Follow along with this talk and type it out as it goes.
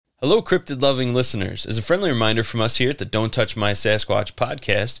Hello, cryptid-loving listeners. As a friendly reminder from us here at the Don't Touch My Sasquatch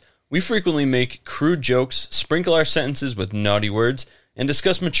podcast, we frequently make crude jokes, sprinkle our sentences with naughty words, and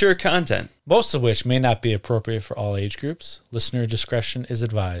discuss mature content. Most of which may not be appropriate for all age groups. Listener discretion is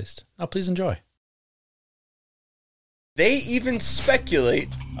advised. Now please enjoy. They even speculate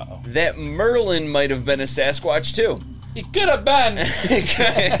that Merlin might have been a Sasquatch too. He could have been.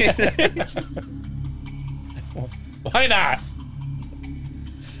 Why not?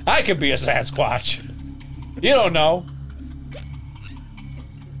 I could be a Sasquatch. You don't know.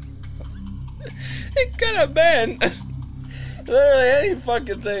 It could have been. Literally any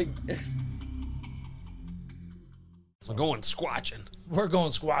fucking thing. So going squatching. We're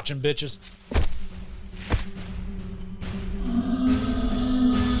going squatching, bitches.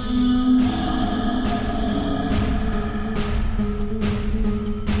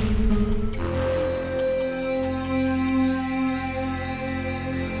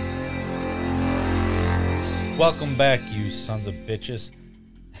 Welcome back, you sons of bitches.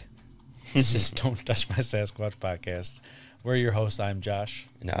 This is Don't Touch My Sasquatch podcast. We're your hosts. I'm Josh.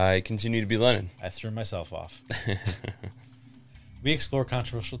 And I continue to be Lennon. I threw myself off. We explore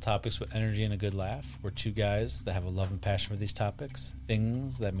controversial topics with energy and a good laugh. We're two guys that have a love and passion for these topics,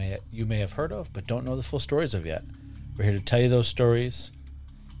 things that you may have heard of but don't know the full stories of yet. We're here to tell you those stories,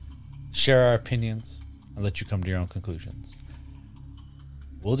 share our opinions, and let you come to your own conclusions.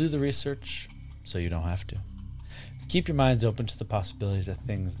 We'll do the research so you don't have to. Keep your minds open to the possibilities that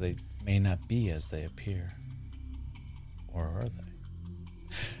things they may not be as they appear. Or are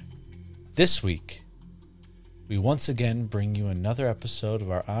they? This week, we once again bring you another episode of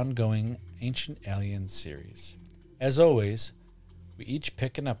our ongoing Ancient Aliens series. As always, we each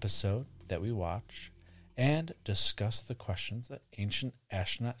pick an episode that we watch and discuss the questions that ancient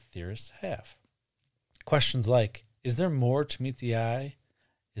astronaut theorists have. Questions like, is there more to meet the eye?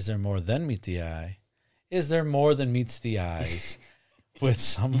 Is there more than meet the eye? Is there more than meets the eyes? With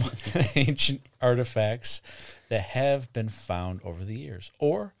some ancient artifacts that have been found over the years?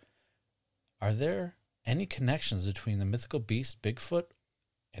 Or are there any connections between the mythical beast Bigfoot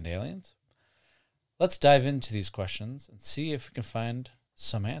and aliens? Let's dive into these questions and see if we can find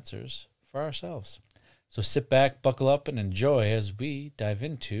some answers for ourselves. So sit back, buckle up, and enjoy as we dive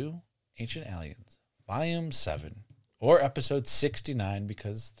into Ancient Aliens, Volume 7, or Episode 69,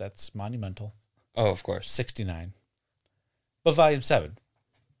 because that's monumental. Oh, of course. 69. But Volume 7.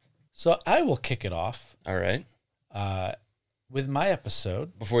 So I will kick it off. All right. With my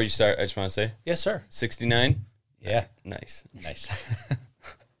episode. Before you start, I just want to say. Yes, sir. 69? Yeah. Nice.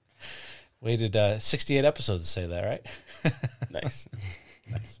 Waited 68 episodes to say that, right? Nice.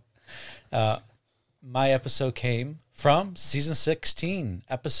 Nice. My episode came from Season 16,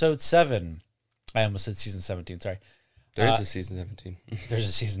 Episode 7. I almost said Season 17, sorry. There's a Season 17. There's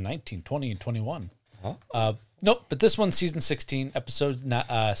a Season 19, 20, and 21. Huh? Nope, but this one's Season 16, Episode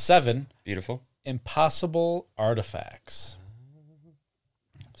 7. Beautiful. Impossible Artifacts.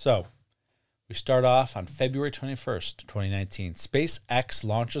 So, we start off on February 21st, 2019. SpaceX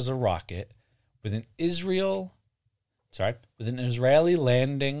launches a rocket with an Israeli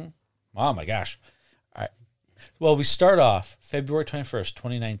landing. Oh my gosh. All right. Well, we start off February 21st,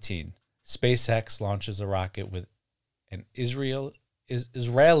 2019. SpaceX launches a rocket with an Israeli is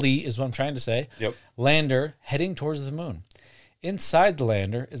what I'm trying to say. Yep. Lander heading towards the moon. Inside the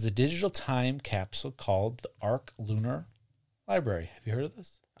lander is a digital time capsule called the Ark Lunar Library. Have you heard of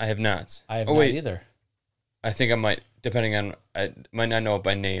this? I have not. I have not either. I think I might, I might not know it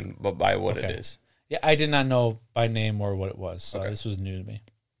by name, but by what it is. Yeah, I did not know by name or what it was, so This was new to me.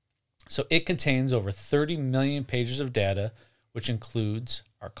 So it contains over 30 million pages of data, which includes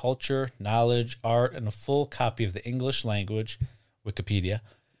our culture, knowledge, art, and a full copy of the English language, Wikipedia,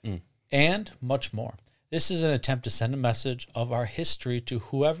 and much more. This is an attempt to send a message of our history to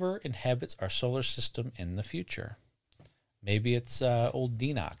whoever inhabits our solar system in the future. Maybe it's old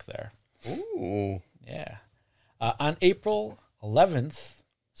Enoch there. Ooh. Yeah. On April 11th,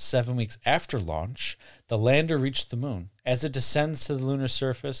 7 weeks after launch, the lander reached the moon. As it descends to the lunar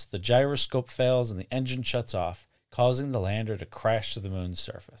surface, the gyroscope fails and the engine shuts off, causing the lander to crash to the moon's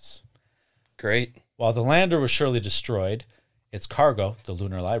surface. Great. While the lander was surely destroyed, its cargo, the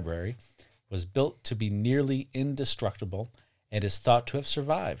Lunar Library, was built to be nearly indestructible and is thought to have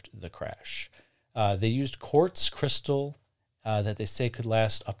survived the crash. They used quartz crystal that they say could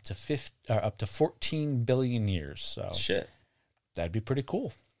last up to 14 billion years. So shit, that'd be pretty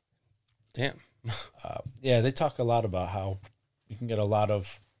cool. Damn. Yeah, they talk a lot about how you can get a lot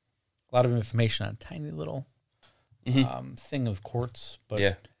of information on a tiny little thing of quartz. But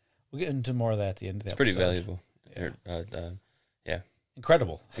yeah, we'll get into more of that at the end of the episode. It's pretty valuable. Yeah. Yeah.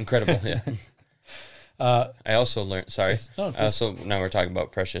 Incredible. Incredible, yeah. I also learned, sorry, now we're talking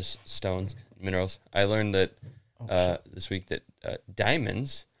about precious stones, minerals. I learned that this week that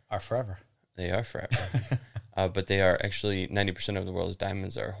diamonds are forever. They are forever. But they are actually 90% of the world's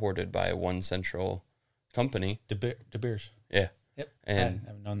diamonds are hoarded by one central company. De Beers. Yeah. Yep. And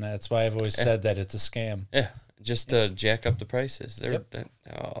I've known that. That's why I've always said that it's a scam. Yeah. Just to jack up the prices. They're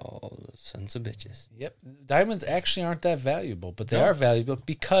sons of bitches. Yep. Diamonds actually aren't that valuable, but they are valuable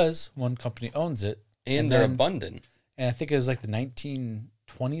because one company owns it. And they're abundant. And I think it was like the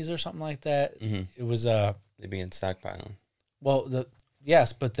 1920s or something like that. Mm-hmm. It was they began stockpiling. Well,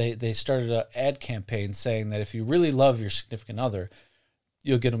 yes, but they started an ad campaign saying that if you really love your significant other,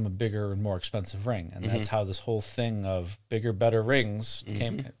 you'll get them a bigger and more expensive ring. And that's how this whole thing of bigger, better rings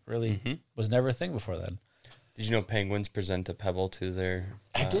came. It really was never a thing before then. Did you know penguins present a pebble to their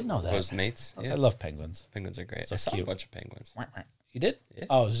I did know that. host mates? I love penguins. Penguins are great. So I saw cute. a bunch of penguins. You did? Yeah.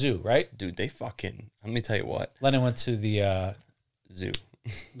 Oh, zoo, right? Dude, they fucking... Let me tell you what. Lennon went to the... zoo.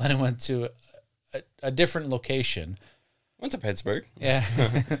 Lennon went to a different location. Went to Pittsburgh. Yeah.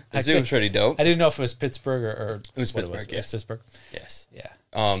 The zoo was pretty dope. I didn't know if it was Pittsburgh or it was Pittsburgh, It was Pittsburgh. Yes. Yeah.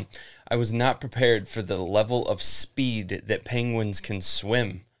 I was not prepared for the level of speed that penguins can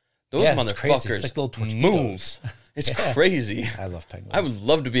swim. Those it's crazy. It's motherfuckers like little move. It's crazy. I love penguins. I would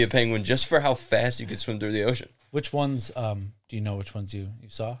love to be a penguin just for how fast you could swim through the ocean. Which ones, do you know which ones you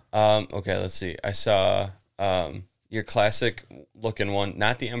saw? Okay, let's see. I saw your classic looking one,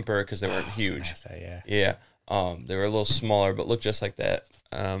 not the Emperor because they weren't huge. Yeah. They were a little smaller, but looked just like that.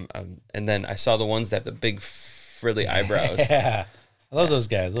 And then I saw the ones that have the big frilly eyebrows. Yeah. I love those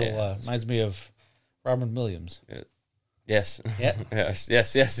guys. Reminds me of Robin Williams. Yes. Yeah.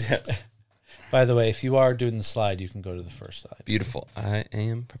 Yes. By the way, if you are doing the slide, you can go to the first slide. Beautiful. I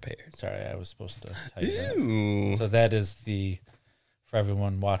am prepared. Sorry, I was supposed to tell you that. So that is for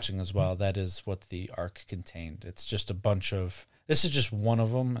everyone watching as well, that is what the arc contained. It's just a bunch of, this is just one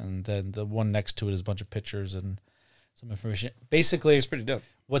of them, and then the one next to it is a bunch of pictures and some information. Basically, it's pretty dope.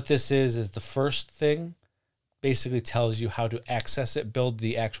 What this is the first thing basically tells you how to access it, build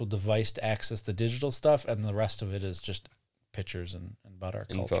the actual device to access the digital stuff, and the rest of it is just pictures and about our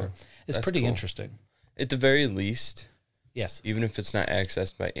culture. It's pretty interesting. At the very least, yes. Even if it's not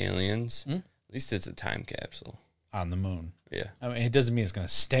accessed by aliens, at least it's a time capsule. On the moon. Yeah. I mean, it doesn't mean it's going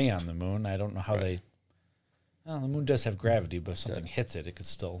to stay on the moon. I don't know how the moon does have gravity, but if something hits it, it could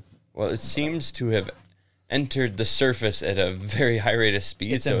still... Well, it seems to have entered the surface at a very high rate of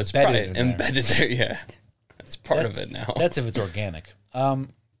speed, it's so it's probably embedded there, yeah. That's part of it now. That's if it's organic. But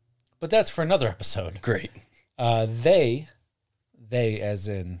that's for another episode. Great. They, as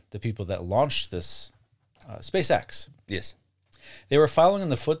in the people that launched this, SpaceX. Yes. They were following in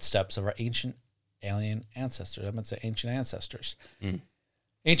the footsteps of our ancient alien ancestors. I'm going to say ancient ancestors.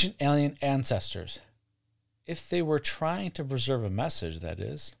 Ancient alien ancestors. If they were trying to preserve a message, that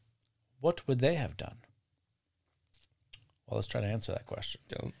is, what would they have done? Well, let's try to answer that question.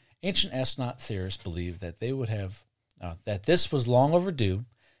 Dope. Ancient astronaut theorists believe that they would have, that this was long overdue,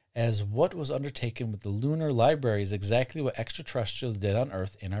 as what was undertaken with the lunar library is exactly what extraterrestrials did on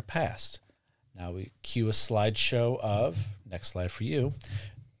Earth in our past. Now we cue a slideshow of, next slide for you.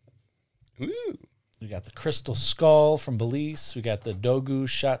 Ooh. We got the crystal skull from Belize. We got the Dogu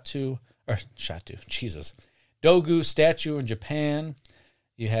statue in Japan.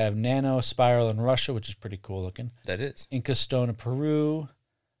 You have Nano Spiral in Russia, which is pretty cool looking. That is. Inca stone in Peru.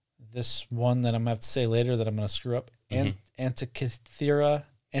 This one that I'm going to have to say later that I'm going to screw up. Antikythera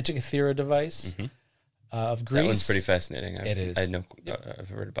device of Greece. That one's pretty fascinating. It is. I know. I've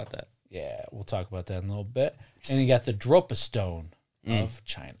heard about that. Yeah, we'll talk about that in a little bit. And you got the Dropa stone of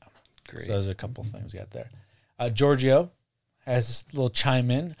China. Great. So there's a couple things we got there. Giorgio has this little chime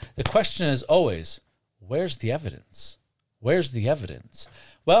in. The question is always, where's the evidence? Where's the evidence?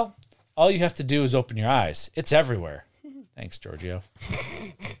 Well, all you have to do is open your eyes. It's everywhere. Thanks, Giorgio.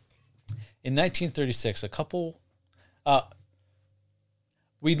 In 1936, a couple...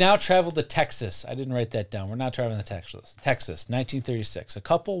 we now travel to Texas. I didn't write that down. We're not traveling to Texas. Texas, 1936. A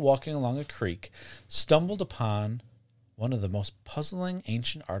couple walking along a creek stumbled upon one of the most puzzling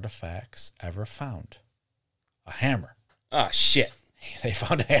ancient artifacts ever found. A hammer. Ah, shit. They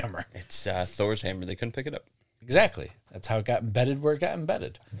found a hammer. It's Thor's hammer. They couldn't pick it up. Exactly. That's how it got embedded where it got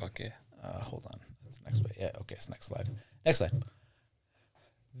embedded. Fuck yeah. Hold on. That's the next way. Yeah, okay, it's next slide. Next slide.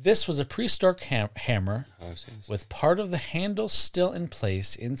 This was a prehistoric hammer with part of the handle still in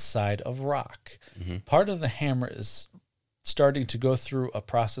place inside of rock. Part of the hammer is starting to go through a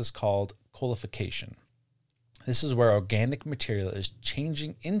process called coalification. This is where organic material is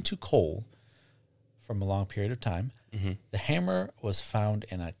changing into coal from a long period of time. Mm-hmm. The hammer was found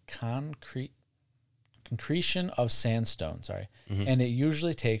in a concretion of sandstone, and it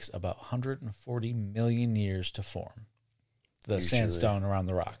usually takes about 140 million years to form the sandstone around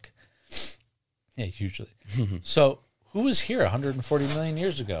the rock. Yeah, usually. So who was here 140 million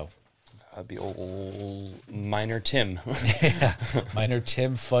years ago? That'd be old Miner Tim. Yeah, Miner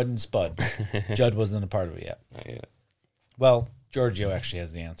Tim, Fudd, and Spud. Judd wasn't a part of it yet. Not yet. Well, Giorgio actually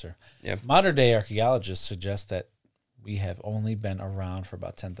has the answer. Yep. Modern-day archaeologists suggest that we have only been around for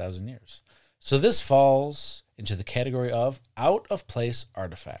about 10,000 years. So this falls into the category of out-of-place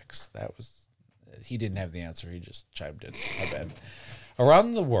artifacts. He didn't have the answer. He just chimed in. My bad.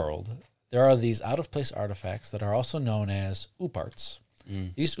 Around the world, there are these out-of-place artifacts that are also known as ooparts.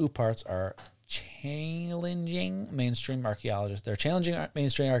 These ooparts are challenging mainstream archaeologists. They're challenging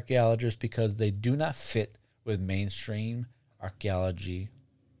mainstream archaeologists because they do not fit with mainstream archaeology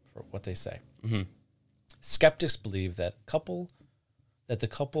for what they say. Mm-hmm. Skeptics believe that the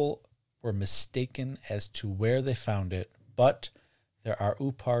couple were mistaken as to where they found it, but there are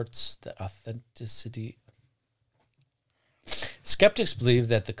ooparts that authenticity. Skeptics believe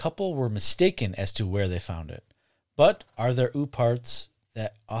that the couple were mistaken as to where they found it, but are there ooparts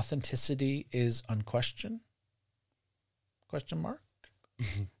that authenticity is unquestioned? Question mark.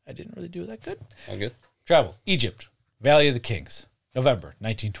 I didn't really do that good. All good. Travel. Egypt. Valley of the Kings. November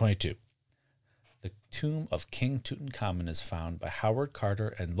 1922. The tomb of King Tutankhamun is found by Howard Carter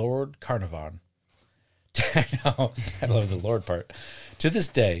and Lord Carnarvon. I know. I love the Lord part. To this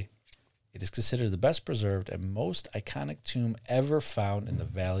day, it is considered the best preserved and most iconic tomb ever found in the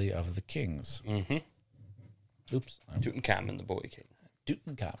Valley of the Kings. Mm-hmm. Oops. Tutankhamun, the boy king.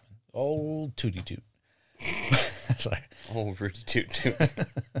 Tutankhamun. Old Tootie Toot. Sorry. Old Rudy Toot Toot.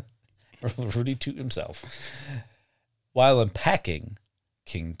 Rudy Toot himself. While unpacking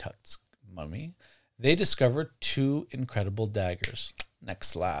King Tut's mummy, they discovered two incredible daggers. Next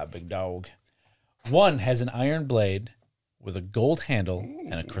slide, big dog. One has an iron blade with a gold handle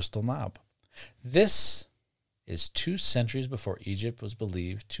and a crystal knob. This is 2 centuries before Egypt was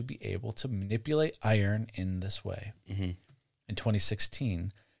believed to be able to manipulate iron in this way. Mm-hmm. In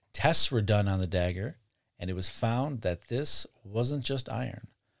 2016, tests were done on the dagger, and it was found that this wasn't just iron,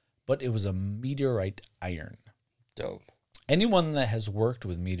 but it was a meteorite iron. Dope. Anyone that has worked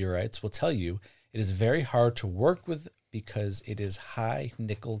with meteorites will tell you it is very hard to work with because of its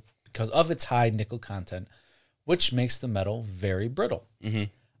high nickel content, which makes the metal very brittle. Mm-hmm.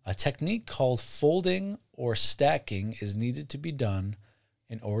 A technique called folding or stacking is needed to be done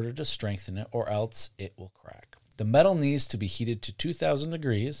in order to strengthen it, or else it will crack. The metal needs to be heated to 2,000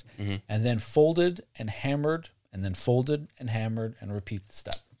 degrees, mm-hmm. and then folded and hammered, and then folded and hammered, and repeat the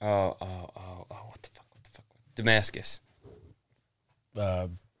step. Oh, what the fuck? Damascus.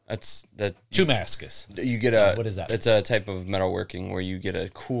 That's that. Damascus. You get what is that? It's a type of metalworking where you get a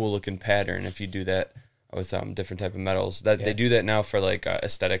cool looking pattern if you do that with different type of metals. They do that now for like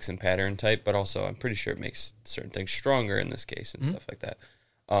aesthetics and pattern type, but also I'm pretty sure it makes certain things stronger in this case and stuff like that.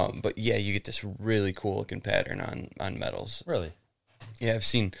 But yeah, you get this really cool looking pattern on metals. Really? Yeah, I've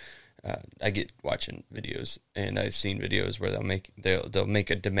seen. I get watching videos, and I've seen videos where they'll make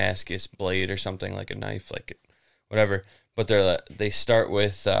a Damascus blade or something, like a knife, like whatever. But they start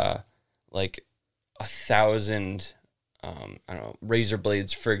with like 1,000, I don't know, razor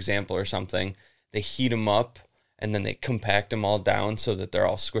blades, for example, or something. They heat them up, and then they compact them all down so that they're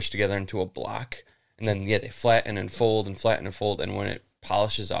all squished together into a block. And then they flatten and fold and flatten and fold, and when it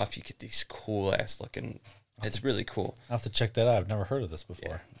polishes off, you get these cool ass looking. It's really cool. I'll have to check that out. I've never heard of this before.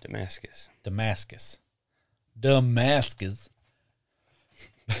 Yeah, Damascus.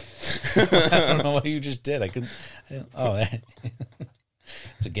 I don't know what you just did. It's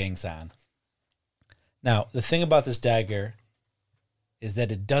a gang sign. Now, the thing about this dagger is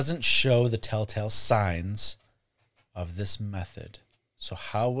that it doesn't show the telltale signs of this method. So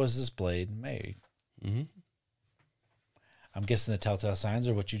how was this blade made? Mm-hmm. I'm guessing the telltale signs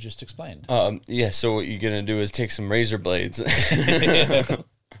are what you just explained. Yeah, so what you're going to do is take some razor blades.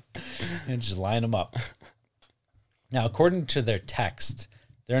 And just line them up. Now, according to their text,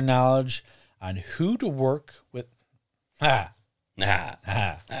 their knowledge on who to work with... Their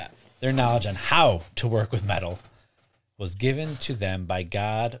knowledge on how to work with metal was given to them by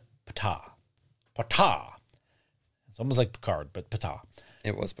God Ptah. Ptah. It's almost like Picard, but Ptah.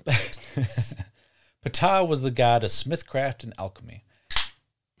 It was Picard. Ptah was the god of smithcraft and alchemy.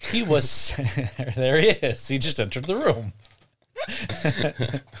 He was... There he is. He just entered the room.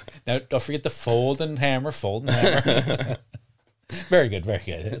 Now, don't forget the fold and hammer. Very good, very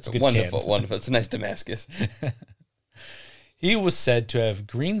good. It's a good wonderful. It's a nice Damascus. He was said to have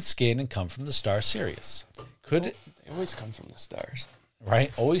green skin and come from the star Sirius. They always come from the stars.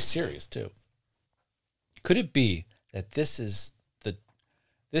 Right? Always Sirius, too. Could it be that this is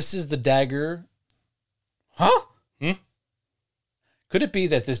the dagger? Huh? Could it be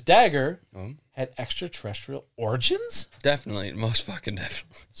that this dagger had extraterrestrial origins? Definitely. Most fucking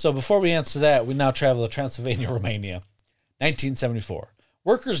definitely. So before we answer that, we now travel to Transylvania, Romania. 1974.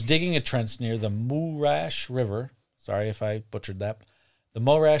 Workers digging a trench near the Mureș River. Sorry if I butchered that. The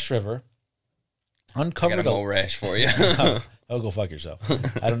Mureș River. Uncovered I got a Mureș for you. Oh, go fuck yourself.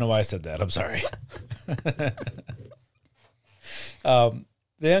 I don't know why I said that. I'm sorry.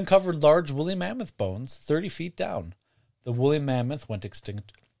 They uncovered large woolly mammoth bones 30 feet down. The woolly mammoth went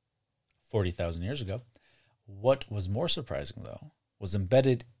extinct 40,000 years ago. What was more surprising, though, was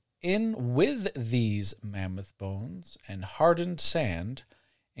embedded in with these mammoth bones and hardened sand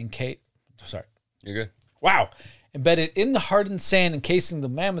Sorry. You're good. Wow. Embedded in the hardened sand encasing the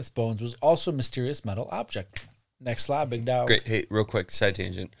mammoth bones was also a mysterious metal object. Next slide, big dog. Great. Hey, real quick, side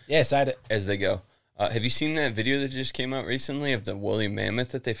tangent. Yeah, side it. As they go. Have you seen that video that just came out recently of the woolly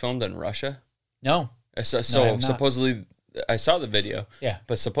mammoth that they filmed in Russia? No. So supposedly, I saw the video. Yeah.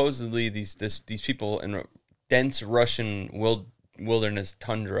 But supposedly these people in dense Russian wilderness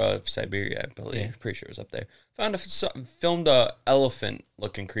tundra of Siberia, I believe, I'm pretty sure it was up there, filmed a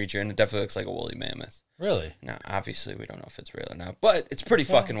elephant-looking creature, and it definitely looks like a woolly mammoth. Really? Now, obviously, we don't know if it's real or not, but it's pretty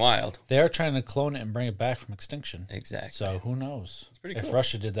fucking wild. They are trying to clone it and bring it back from extinction. Exactly. So who knows? It's pretty cool. If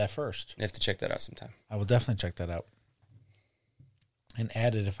Russia did that first. You have to check that out sometime. I will definitely check that out. And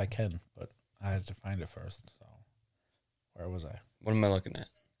add it if I can, but I had to find it first. So where was I? What am I looking at?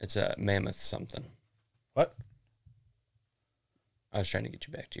 It's a mammoth something. What? I was trying to get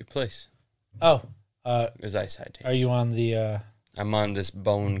you back to your place. Oh. As I side Are you on the... I'm on this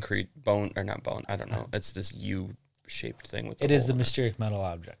I don't know. It's this U-shaped thing with. It is the mysterious metal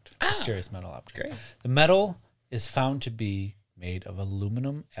object. Mysterious metal object. Great. The metal is found to be made of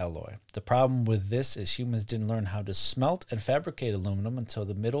aluminum alloy. The problem with this is humans didn't learn how to smelt and fabricate aluminum until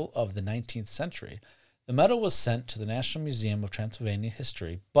the middle of the 19th century. The metal was sent to the National Museum of Transylvania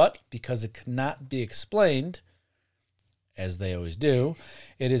History, but because it could not be explained, as they always do,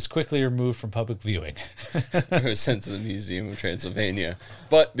 it is quickly removed from public viewing. It was sent to the Museum of Transylvania,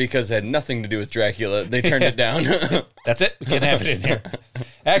 but because it had nothing to do with Dracula, they turned it down. That's it. We can't have it in here.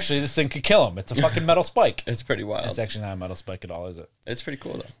 Actually, this thing could kill him. It's a fucking metal spike. It's pretty wild. It's actually not a metal spike at all, is it? It's pretty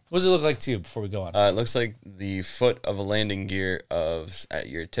cool, though. What does it look like to you before we go on? It looks like the foot of a landing gear of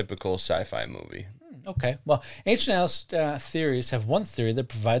your typical sci-fi movie. Okay. Well, ancient astronaut theories have one theory that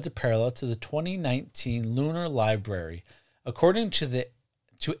provides a parallel to the 2019 Lunar Library. According to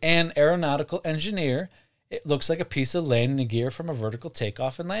an aeronautical engineer, it looks like a piece of landing gear from a vertical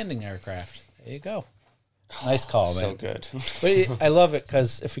takeoff and landing aircraft. There you go. Nice call, man. So good. But I love it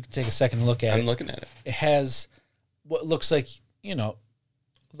because if we could take a second to look at it. I'm looking at it. It has what looks like, the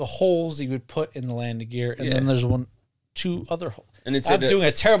holes you would put in the landing gear, and then there's two other holes. And I'm doing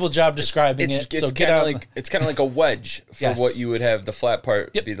a terrible job describing it. It's kind of like a wedge for what you would have the flat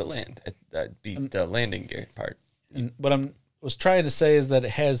part be the the landing gear part. And what I was trying to say is that it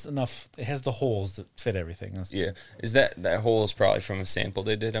has the holes that fit everything. Yeah. Is that hole is probably from a sample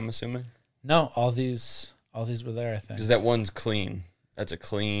they did, I'm assuming? No, all these were there, I think. Because that one's clean. That's a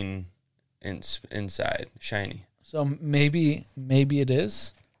clean inside, shiny. So maybe it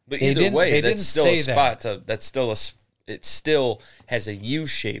is. But either way, that's still a spot. It still has a U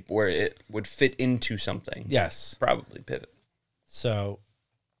shape where it would fit into something. Yes. Probably pivot. So...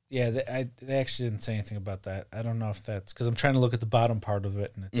 yeah, they actually didn't say anything about that. I don't know if that's because I'm trying to look at the bottom part of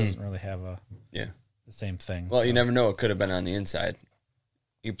it, and it doesn't really have the same thing. Well, you never know; it could have been on the inside.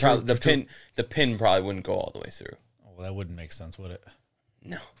 The pin probably wouldn't go all the way through. Well, that wouldn't make sense, would it?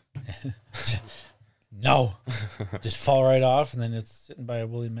 No. No, just fall right off, and then it's sitting by a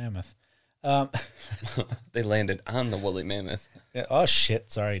woolly mammoth. They landed on the woolly mammoth. Yeah, oh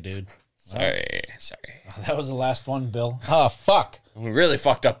shit! Sorry, dude. Sorry. Oh, that was the last one, Bill. Oh, fuck. We really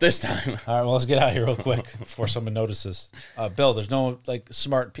fucked up this time. All right, well, let's get out of here real quick before someone notices. Bill, there's no,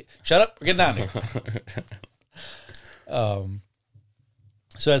 smart... Shut up. We're getting out of here.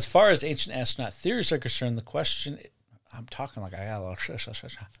 So as far as ancient astronaut theories are concerned, the question... I'm talking like I got a little...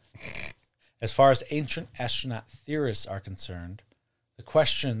 As far as ancient astronaut theorists are concerned, the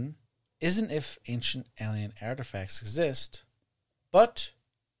question isn't if ancient alien artifacts exist, but...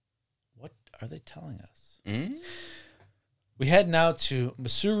 what are they telling us? We head now to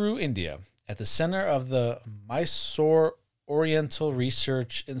Mysuru, India, at the center of the Mysore Oriental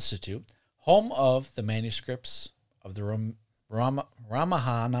Research Institute, home of the manuscripts of the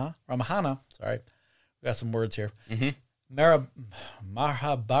Ramayana. Sorry, we got some words here.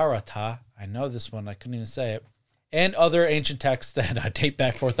 Mahabharata, I know this one, I couldn't even say it, and other ancient texts that date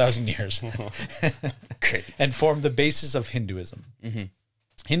back 4,000 years and form the basis of Hinduism. Mm-hmm.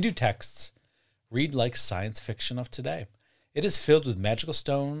 Hindu texts read like science fiction of today. It is filled with magical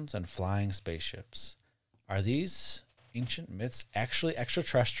stones and flying spaceships. Are these ancient myths actually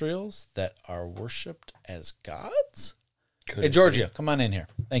extraterrestrials that are worshipped as gods? Hey, Georgia, come on in here.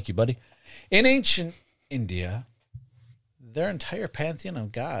 Thank you, buddy. In ancient India, their entire pantheon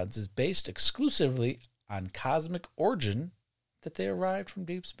of gods is based exclusively on cosmic origin that they arrived from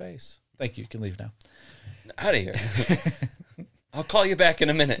deep space. Thank you. You can leave now. Out of here. I'll call you back in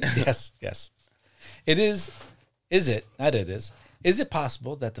a minute. Yes. Is it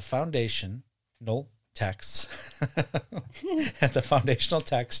possible that the foundational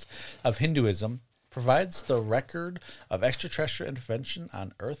text of Hinduism provides the record of extraterrestrial intervention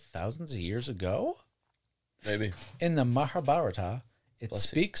on Earth thousands of years ago? Maybe. In the Mahabharata, it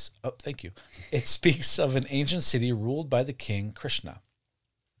speaks of an ancient city ruled by the king Krishna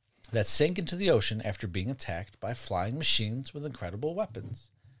that sank into the ocean after being attacked by flying machines with incredible weapons.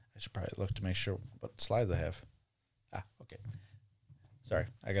 I should probably look to make sure what slides I have. Okay. Sorry,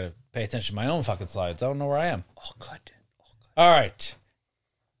 I got to pay attention to my own fucking slides. I don't know where I am. Oh, good. All right.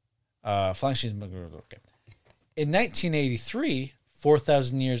 Flying machines. Okay. In 1983,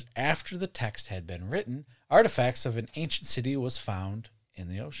 4,000 years after the text had been written, artifacts of an ancient city were found in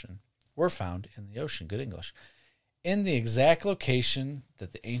the ocean. Good English. In the exact location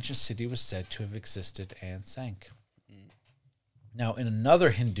that the ancient city was said to have existed and sank. Now, in another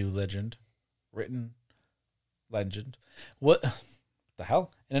Hindu legend, what the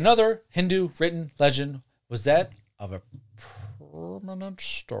hell? In another Hindu written legend was that of a permanent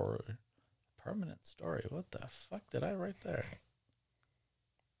story. What the fuck did I write there?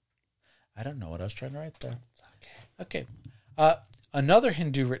 I don't know what I was trying to write there. Okay. Another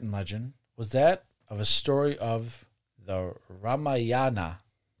Hindu written legend was that of a story of the Ramayana,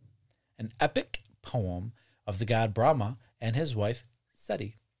 an epic poem of the god Brahma and his wife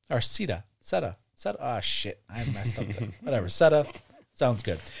Seti. Seta. Shit. I messed up there. Whatever. Seta. Sounds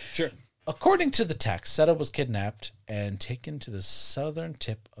good. Sure. According to the text, Seta was kidnapped and taken to the southern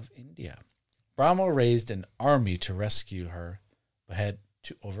tip of India. Brahma raised an army to rescue her, but had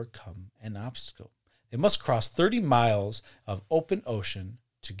to overcome an obstacle. They must cross 30 miles of open ocean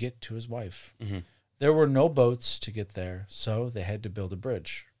to get to his wife. Mm-hmm. There were no boats to get there, so they had to build a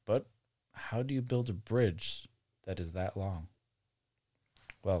bridge. But how do you build a bridge that is that long?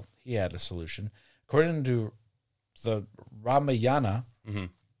 Well, he had a solution. According to the Ramayana,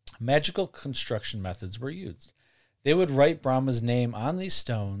 magical construction methods were used. They would write Brahma's name on these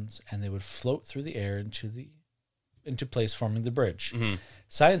stones, and they would float through the air into place, forming the bridge. Mm-hmm.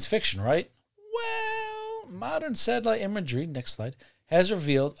 Science fiction, right? Well, modern satellite imagery, next slide, has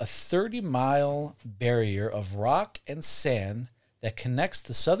revealed a 30-mile barrier of rock and sand that connects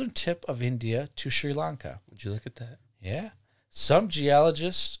the southern tip of India to Sri Lanka. Would you look at that? Yeah. Some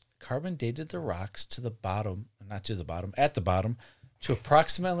geologists carbon dated the rocks at the bottom, to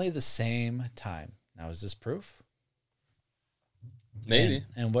approximately the same time. Now, is this proof? Maybe.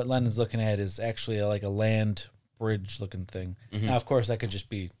 And what Lennon's looking at is actually like a land bridge looking thing. Mm-hmm. Now, of course, that could just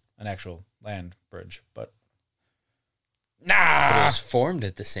be an actual land bridge, but But it was formed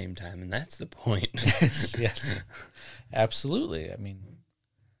at the same time, and that's the point. Yes. Absolutely. I mean,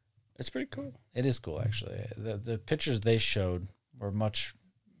 it's pretty cool. It is cool, actually. The pictures they showed were much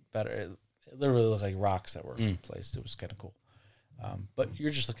better. It literally looked like rocks that were placed. It was kind of cool. But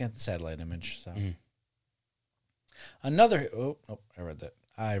you're just looking at the satellite image. So another. Oh, I read that.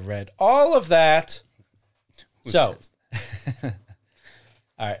 I read all of that. So, all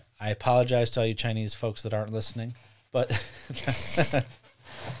right. I apologize to all you Chinese folks that aren't listening, but okay.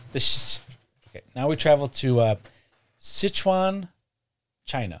 Now we travel to Sichuan,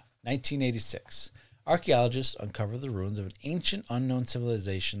 China, 1986. Archaeologists uncover the ruins of an ancient unknown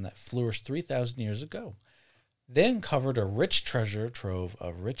civilization that flourished 3,000 years ago. They uncovered a rich treasure trove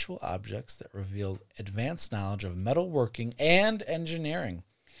of ritual objects that revealed advanced knowledge of metalworking and engineering.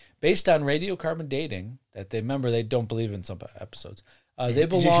 Based on radiocarbon dating, that they don't believe in some episodes. They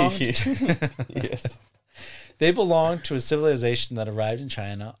belonged. Yes. They belonged to a civilization that arrived in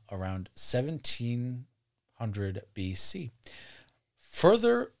China around 1700 BC.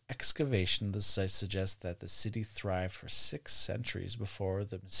 Further excavation of the site suggests that the city thrived for 6 centuries before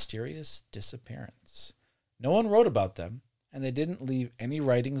the mysterious disappearance. No one wrote about them, and they didn't leave any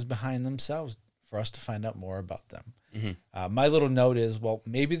writings behind themselves for us to find out more about them. Mm-hmm. My little note is, well,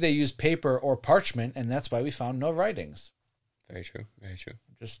 maybe they used paper or parchment, and that's why we found no writings. Very true. Very true.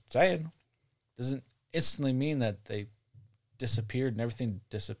 Just saying. Doesn't instantly mean that they disappeared, and everything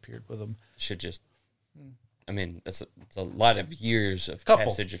disappeared with them. Should just, I mean, it's a lot of years of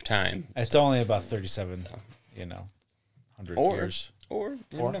passage of time. It's only about 37, 100 years. Or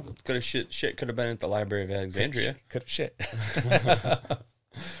could have shit could have been at the Library of Alexandria. Could have shit.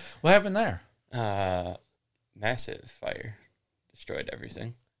 What happened there? Massive fire destroyed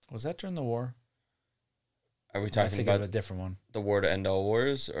everything. Was that during the war? Are we talking about a different one? The war to end all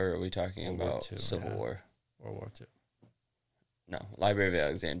wars, or are we talking World about War II, Civil War? World War II. No, Library of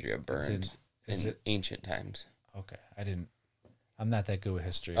Alexandria burned in ancient times. Okay, I'm not that good with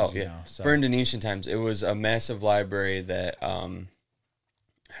history. Oh, yeah. Burned in ancient times. It was a massive library that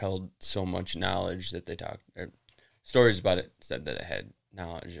held so much knowledge that stories about it said that it had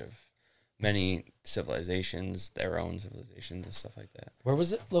knowledge of many civilizations, their own civilizations and stuff like that. Where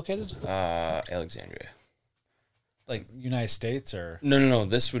was it located? Alexandria. Like United States or? No.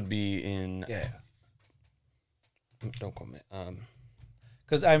 This would be in... Yeah. Don't quote me.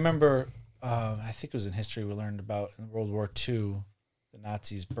 Because I remember, I think it was in history we learned about in World War II, the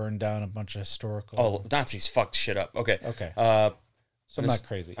Nazis burned down a bunch of historical... Oh, Nazis fucked shit up. Okay. So I'm not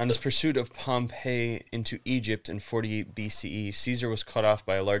crazy. On his pursuit of Pompey into Egypt in 48 BCE, Caesar was cut off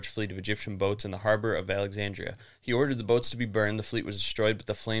by a large fleet of Egyptian boats in the harbor of Alexandria. He ordered the boats to be burned. The fleet was destroyed, but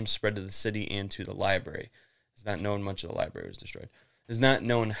the flames spread to the city and to the library. It's not known much of the library was destroyed. It's not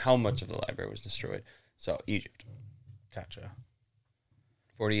known how much of the library was destroyed. So, Egypt. Gotcha.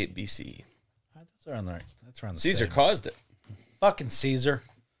 48 BCE. That's around the right. That's around the Caesar same. caused it. Fucking Caesar.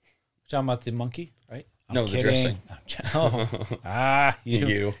 Talking about the monkey, right? No, the dressing.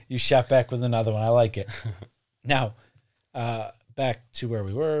 You shot back with another one. I like it. Now, back to where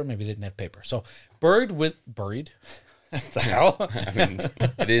we were. Maybe they didn't have paper. So, buried. What the hell? I mean,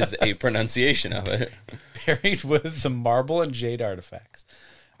 it is a pronunciation of it. Buried with the marble and jade artifacts,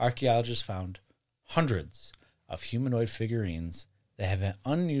 archaeologists found hundreds of humanoid figurines that have an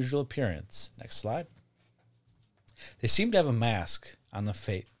unusual appearance. Next slide. They seem to have a mask on the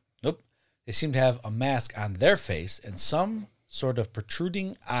face. Nope. They seem to have a mask on their face and some sort of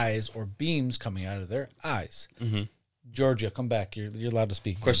protruding eyes or beams coming out of their eyes. Mm-hmm. Georgia, come back. You're allowed to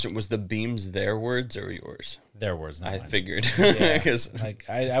speak. Question, was the beams their words or yours? Their words, not I mine. Figured. Yeah, like,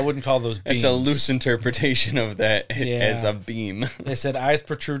 I wouldn't call those beams. It's a loose interpretation of that as a beam. They said eyes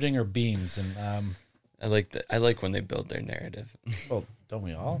protruding or beams. And I like when they build their narrative. Well, don't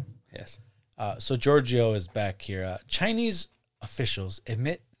we all? Yes. So Giorgio is back here. Chinese officials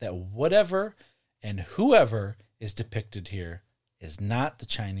admit that whatever and whoever is depicted here is not the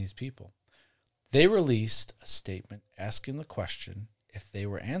Chinese people. They released a statement asking the question if they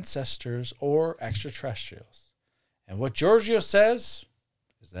were ancestors or extraterrestrials. And what Giorgio says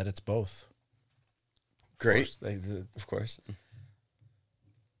is that it's both. Great. Of course.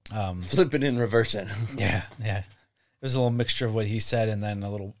 Flip it and reverse it. Yeah. There's a little mixture of what he said and then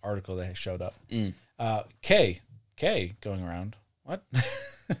a little article that showed up. K going around. What?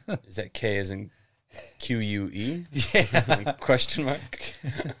 Is that K as in QUE? Yeah. Question mark?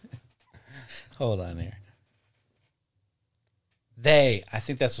 Hold on here. They. I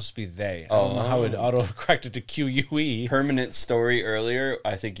think that's supposed to be they. I don't know how it auto-corrected to QUE. Permanent story earlier.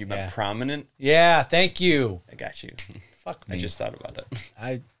 I think you meant prominent. Yeah, thank you. I got you. Fuck me. I just thought about it.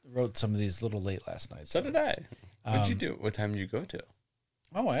 I wrote some of these a little late last night. So did I. What'd you do? What time did you go to?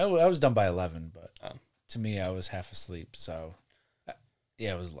 Oh, I was done by 11, but to me, I was half asleep. So,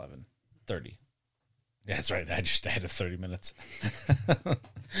 yeah, it was 11:30. Yeah, that's right. I had 30 minutes.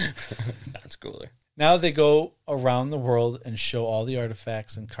 Sounds cooler. Now they go around the world and show all the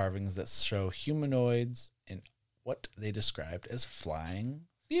artifacts and carvings that show humanoids in what they described as flying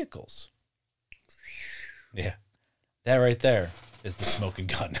vehicles. Yeah, that right there is the smoking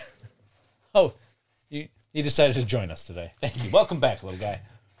gun. Oh, you decided to join us today. Thank you. Welcome back, little guy.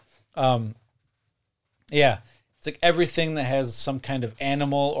 Yeah. It's like everything that has some kind of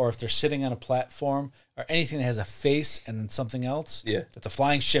animal, or if they're sitting on a platform, or anything that has a face and then something else. Yeah. It's a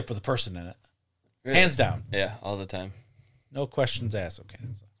flying ship with a person in it. Really? Hands down. Yeah, all the time. No questions asked. Okay.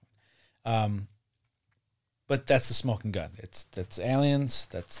 But that's the smoking gun. That's aliens.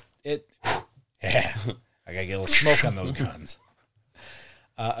 That's it. Yeah. I gotta get a little smoke on those guns.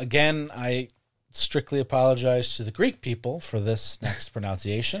 Again, I strictly apologize to the Greek people for this next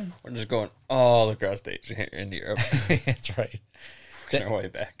pronunciation. We're just going all across Asia into Europe. That's right. Working our way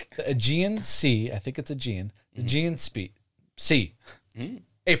back. The Aegean Sea, I think it's Aegean. The Aegean Sea,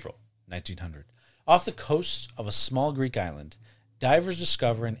 April 1900. Off the coast of a small Greek island, divers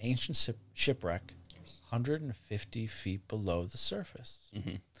discover an ancient shipwreck 150 feet below the surface.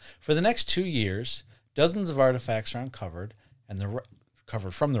 Mm-hmm. For the next 2 years, dozens of artifacts are uncovered and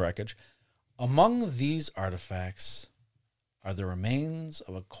covered from the wreckage. Among these artifacts are the remains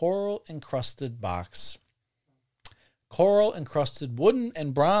of a coral-encrusted wooden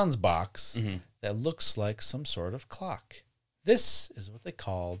and bronze box that looks like some sort of clock. This is what they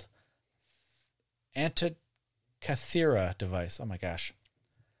called Antikythera device. Oh my gosh.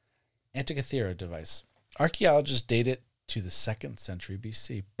 Antikythera device. Archaeologists date it to the 2nd century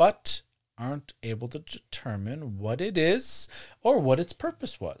BC, but aren't able to determine what it is or what its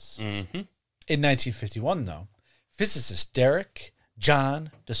purpose was. Mm-hmm. In 1951, though, physicist Derek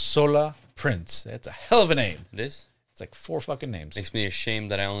John de Sola Prince. That's a hell of a name. It is? It's like 4 fucking names. Makes me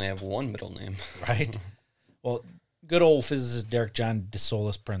ashamed that I only have one middle name. Right? Well, good old physicist Derek John de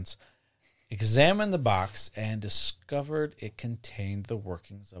Sola Prince examined the box and discovered it contained the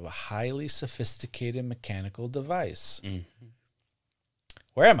workings of a highly sophisticated mechanical device. Mm-hmm.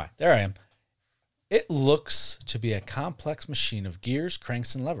 Where am I? There I am. It looks to be a complex machine of gears,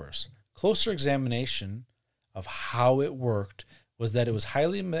 cranks, and levers. Closer examination of how it worked was that it was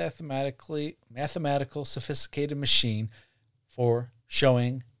highly mathematical, sophisticated machine for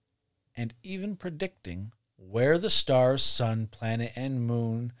showing and even predicting where the stars, sun, planet, and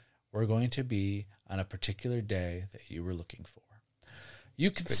moon were going to be on a particular day that you were looking for.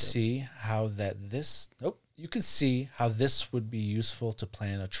 You can see how this would be useful to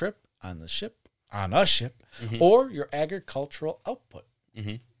plan a trip on a ship, or your agricultural output,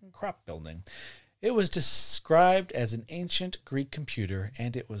 crop building. It was described as an ancient Greek computer,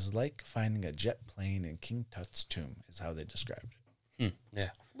 and it was like finding a jet plane in King Tut's tomb, is how they described it. Yeah.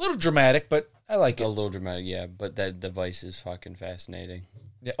 A little dramatic, but I like it. A little dramatic, yeah, but that device is fucking fascinating.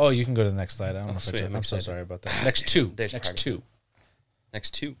 Yeah. Oh, you can go to the next slide. I don't know if I did. I'm so sorry about that. Next two. Next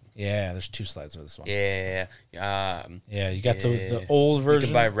two. Yeah, there's 2 slides for this one. Yeah. Yeah, you got the old version.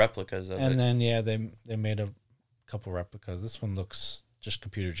 You can buy replicas of it. And then, yeah, they made a couple replicas. This one looks just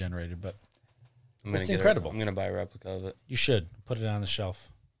computer generated, but it's incredible. I'm going to buy a replica of it. You should. Put it on the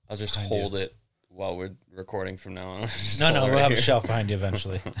shelf. I'll just hold it while we're recording from now on. No, we'll have a shelf behind you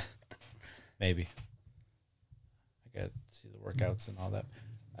eventually. Maybe. I got to see the workouts and all that.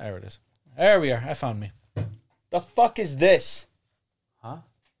 There it is. There we are. I found me. The fuck is this? Huh?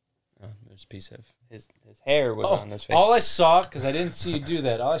 Oh, there's a piece of his hair was on his face. All I saw, because I didn't see you do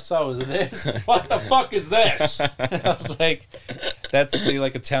that, all I saw was this. What the fuck is this? I was like, that's the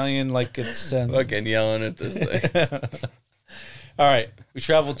Italian, it's... Fucking yelling at this thing. All right. We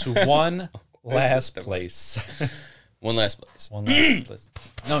traveled to one last place. One last place. One last place.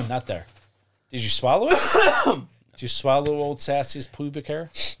 No, not there. Did you swallow it? Did you swallow old Sassy's pubic hair?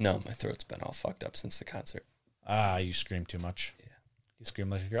 No, my throat's been all fucked up since the concert. You scream too much. Yeah. You scream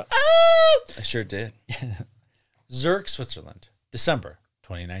like a girl. I sure did. Zurich, Switzerland, December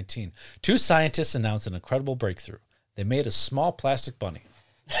 2019. 2 scientists announced an incredible breakthrough. They made a small plastic bunny.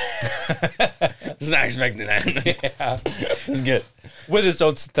 I was not expecting that. Yeah. It's good. With its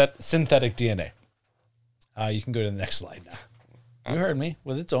own synthetic DNA. You can go to the next slide now. You heard me.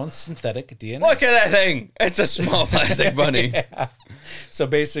 With its own synthetic DNA. Look at that thing. It's a small plastic bunny. Yeah. So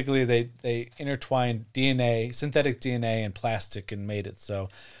basically they intertwined DNA, synthetic DNA and plastic and made it so.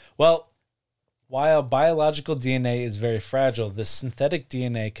 Well, while biological DNA is very fragile, this synthetic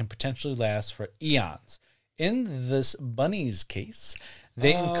DNA can potentially last for eons. In this bunny's case,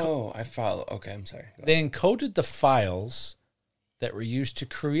 I follow. Okay, I'm sorry. They encoded the files that were used to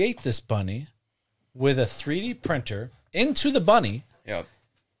create this bunny with a 3D printer into the bunny. Yep.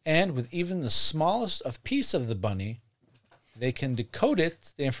 And with even the smallest of piece of the bunny, they can decode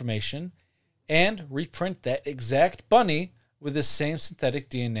the information, and reprint that exact bunny with the same synthetic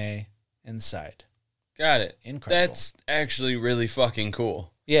DNA inside. Got it. Incredible. That's actually really fucking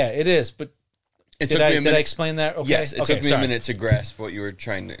cool. Yeah, it is. But did I explain that? Okay. Yes, it took me a minute to grasp what you were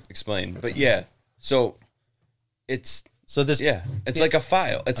trying to explain. But yeah, it's like a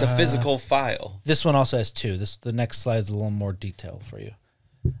file. It's a physical file. This one also has 2. The next slide is a little more detailed for you.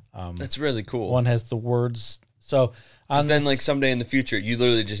 That's really cool. One has the words. So then, someday in the future, you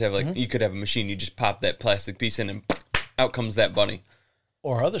literally just have you could have a machine. You just pop that plastic piece in, and out comes that bunny,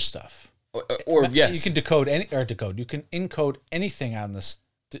 or other stuff. Or yes, you can You can encode anything on this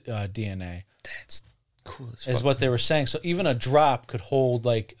DNA. That's cool. Is what they were saying. So even a drop could hold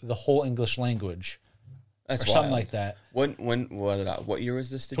the whole English language. That's something like that. What year was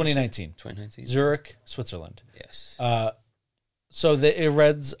this? 2019. 2019. Zurich, Switzerland. Yes. So it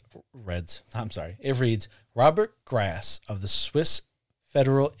reads, Robert Grass of the Swiss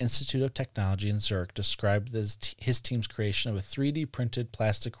Federal Institute of Technology in Zurich described his team's creation of a 3D printed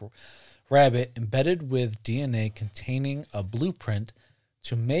plastic rabbit embedded with DNA containing a blueprint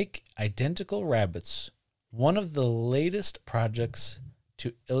to make identical rabbits, one of the latest projects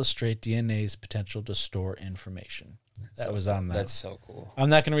to illustrate DNA's potential to store information. That was on that. That's so cool. I'm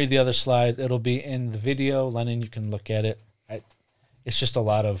not going to read the other slide. It'll be in the video. Lennon, you can look at it. It's just a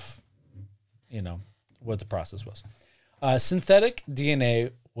lot of, what the process was. Synthetic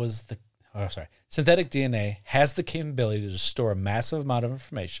DNA has the capability to store a massive amount of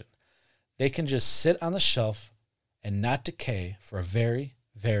information. They can just sit on the shelf and not decay for a very,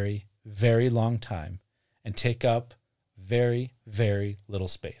 very, very long time and take up very, very little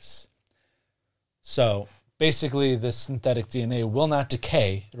space. So basically, this synthetic DNA will not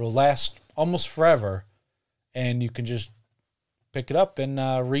decay. It will last almost forever, and you can just pick it up and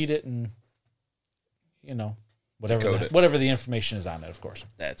read it and, whatever the information is on it, of course.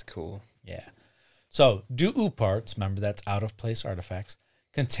 That's cool. Yeah. So, do UParts, remember that's out-of-place artifacts,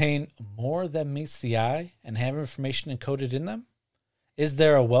 contain more than meets the eye and have information encoded in them? Is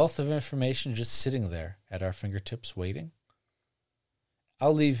there a wealth of information just sitting there at our fingertips waiting?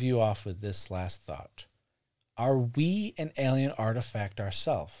 I'll leave you off with this last thought. Are we an alien artifact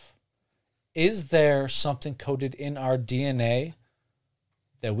ourselves? Is there something coded in our DNA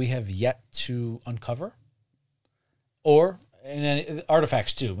that we have yet to uncover? Or, and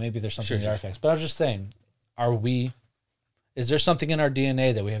artifacts too, maybe there's something in the artifacts. But I was just saying, is there something in our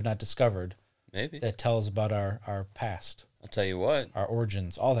DNA that we have not discovered? Maybe. That tells about our past? I'll tell you what. Our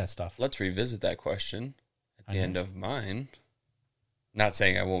origins, all that stuff. Let's revisit that question at the end of mine. Not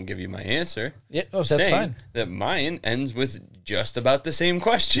saying I won't give you my answer. Yeah, that's fine. That mine ends with just about the same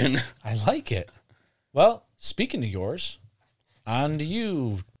question. I like it. Well, speaking of yours, on to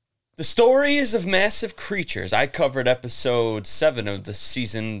you. The stories of massive creatures. I covered episode 7 of the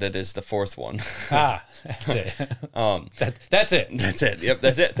season that is the 4th one. That's it. That's it. That's it. Yep,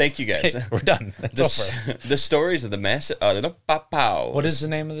 that's it. Thank you guys. We're done. That's over. The stories of the massive... What is the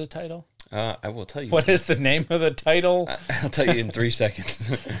name of the title? I will tell you. What is the name of the title? I'll tell you in 3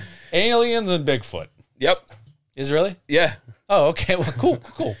 seconds. Aliens and Bigfoot. Yep. Is it really? Yeah. Oh, okay. Well,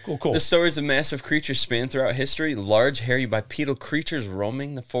 cool. The stories of massive creatures span throughout history. Large, hairy, bipedal creatures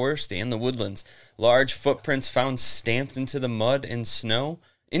roaming the forest and the woodlands. Large footprints found stamped into the mud and snow.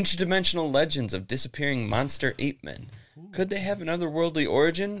 Interdimensional legends of disappearing monster ape men. Could they have an otherworldly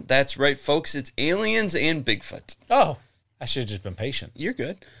origin? That's right, folks. It's aliens and Bigfoot. Oh, I should have just been patient. You're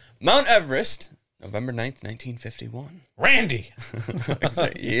good. Mount Everest, November 9th, 1951. Randy!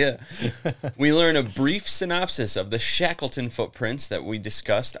 Yeah. We learn a brief synopsis of the Shackleton footprints that we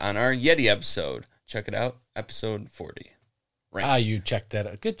discussed on our Yeti episode. Check it out, episode 40. Randy. You checked that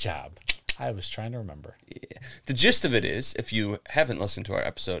out. Good job. I was trying to remember. Yeah. The gist of it is, if you haven't listened to our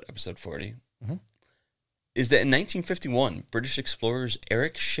episode 40, is that in 1951, British explorers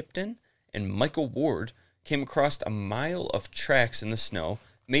Eric Shipton and Michael Ward came across a mile of tracks in the snow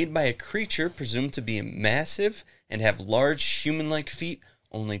made by a creature presumed to be massive and have large human-like feet,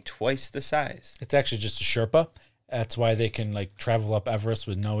 only twice the size. It's actually just a Sherpa. That's why they can travel up Everest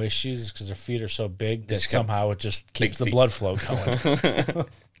with no issues, because their feet are so big that somehow it just keeps the blood flow going.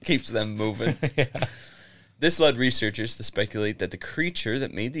 Keeps them moving. Yeah. This led researchers to speculate that the creature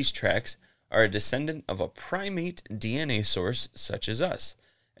that made these tracks are a descendant of a primate DNA source such as us,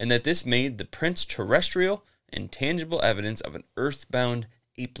 and that this made the prints terrestrial and tangible evidence of an earthbound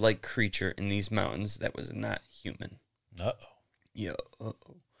ape-like creature in these mountains that was not human. Uh-oh. Yeah,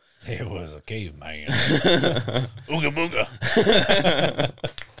 uh-oh. It was a caveman. Ooga booga.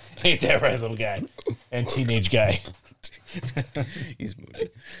 Ain't that right, little guy? And teenage guy. He's moody.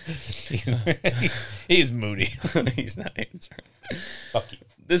 He's moody. He's not answering. Fuck you.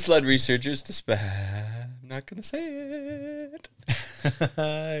 This led researchers to I'm not going to say it.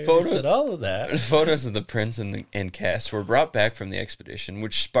 Said all of that. Photos of the prints and casts were brought back from the expedition,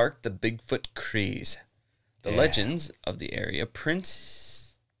 which sparked the Bigfoot craze. The legends of the area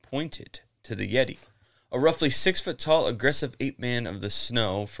prints pointed to the Yeti, a roughly 6-foot-tall, aggressive ape man of the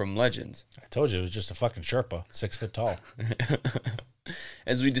snow from legends. I told you it was just a fucking Sherpa, 6 foot tall.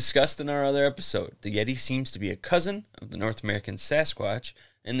 As we discussed in our other episode, the Yeti seems to be a cousin of the North American Sasquatch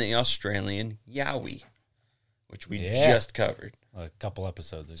and the Australian Yowie, which we just covered. A couple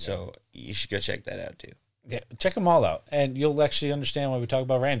episodes ago. So you should go check that out, too. Yeah, check them all out, and you'll actually understand why we talk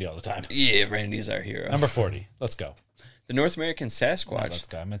about Randy all the time. Yeah, Randy's our hero. Number 40. Let's go. The North American Sasquatch... No, let's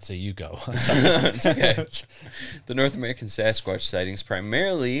go. I meant to say you go. It's okay. The North American Sasquatch sightings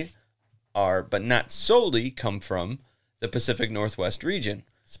primarily are, but not solely, come from the Pacific Northwest region.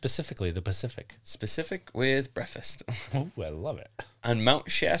 Specifically, the Pacific. Specific with breakfast. Oh, I love it. On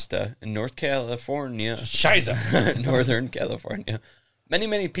Mount Shasta in North California. Shiza. Northern California.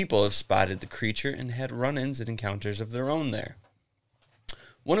 Many people have spotted the creature and had run-ins and encounters of their own there.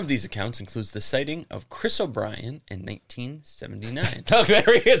 One of these accounts includes the sighting of Chris O'Brien in 1979. Oh,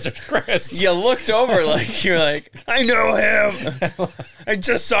 there he is, there's Chris. You looked over like, you're like, I know him. I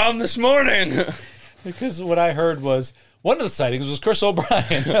just saw him this morning. Because what I heard was, one of the sightings was Chris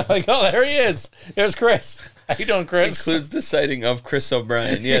O'Brien. Like, oh, there he is. There's Chris. How you doing, Chris? Includes the sighting of Chris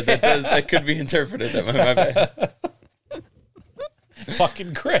O'Brien. Yeah, that could be interpreted that way. My bad.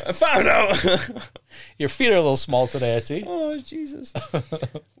 Fucking Chris. I found out. Your feet are a little small today, I see. Oh, Jesus.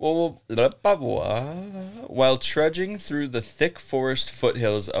 While trudging through the thick forest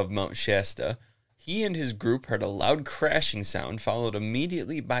foothills of Mount Shasta, he and his group heard a loud crashing sound, followed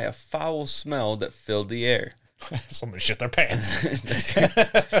immediately by a foul smell that filled the air. Somebody shit their pants.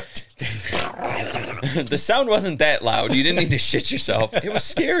 The sound wasn't that loud. You didn't need to shit yourself. It was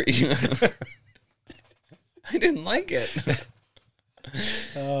scary. I didn't like it.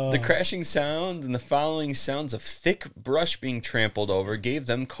 The crashing sound and the following sounds of thick brush being trampled over gave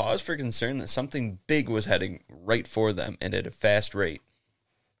them cause for concern that something big was heading right for them and at a fast rate.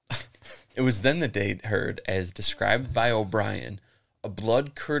 It was then that they heard, as described by O'Brien, a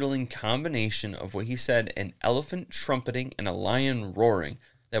blood-curdling combination of what he said, an elephant trumpeting and a lion roaring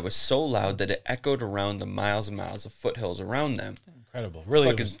that was so loud that it echoed around the miles and miles of foothills around them. Incredible. Really,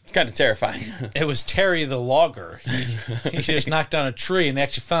 It's kind of terrifying. it was Terry the logger. He just knocked down a tree and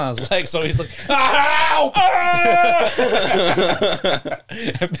actually found his leg, so he's like, ow!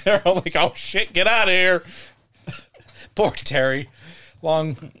 And they're all like, oh shit, get out of here. Poor Terry.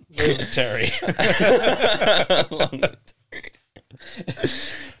 Long live Terry. Long live Terry.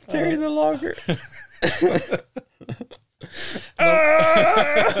 Terry the logger.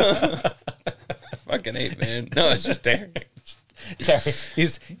 Fucking hate, man. No, it's just Terry. Terry,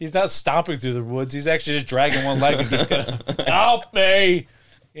 he's not stomping through the woods. He's actually just dragging one leg and just gonna help me.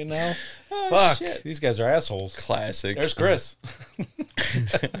 You know, fuck. Shit. These guys are assholes. Classic. There's Chris.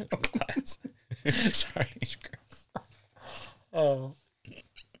 Sorry, Chris. Oh.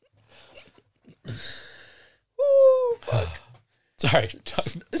 Woo, fuck. Sorry.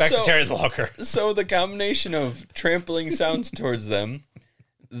 Back to Terry the Logger. So the combination of trampling sounds towards them,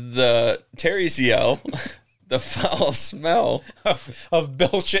 the Terry's yell, the foul smell of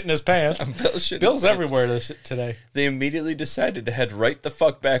Bill shitting his pants. Bill's everywhere today. They immediately decided to head right the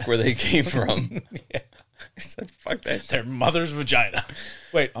fuck back where they came from. Yeah. I said, fuck that. Their mother's vagina.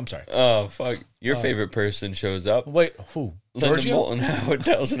 Wait, I'm sorry. Oh, fuck. Your favorite person shows up. Wait, who? Linda Moulton Howard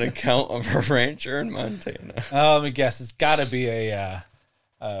tells an account of a rancher in Montana. Let me guess. It's got to be a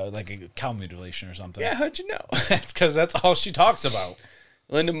like a cow mutilation or something. Yeah, how'd you know? That's because that's all she talks about.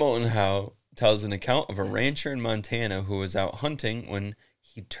 Linda Moulton Howard tells an account of a rancher in Montana who was out hunting when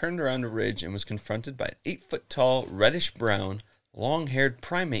he turned around a ridge and was confronted by an 8-foot-tall, reddish-brown, long-haired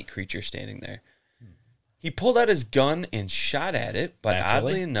primate creature standing there. He pulled out his gun and shot at it, but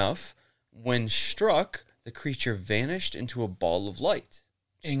oddly enough, when struck, the creature vanished into a ball of light.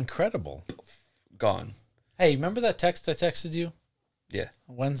 Incredible. Gone. Hey, remember that text I texted you? Yeah.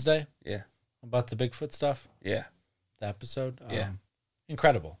 Wednesday? Yeah. About the Bigfoot stuff? Yeah. The episode? Yeah.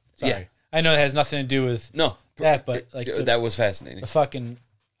 Incredible. Sorry. Yeah. I know it has nothing to do with that, but like that was fascinating. The fucking...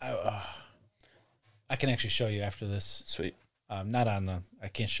 I can actually show you after this. Sweet. Not on the... I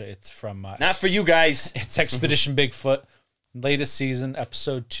can't show you. It's from... Not for you guys. It's Expedition Bigfoot. Latest season,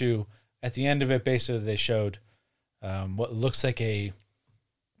 episode 2. At the end of it, basically, they showed what looks like a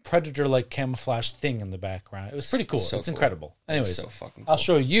predator-like camouflage thing in the background. It was pretty cool. It's incredible. Anyways, so fucking cool. I'll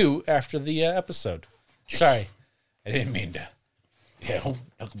show you after the episode. Sorry. I didn't mean to. Yeah,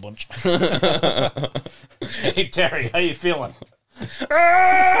 knuckle bunch. Hey, Terry, how you feeling?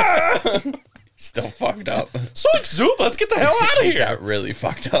 Still fucked up. Soik Zoop, let's get the hell out of here. He got really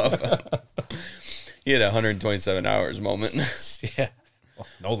fucked up. He had a 127 hours moment. Yeah. Well,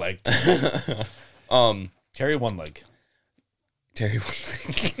 no leg. Terry one leg. Terry one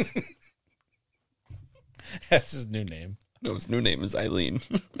leg. That's his new name. No, his new name is Eileen.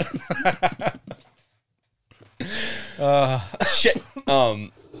 Shit.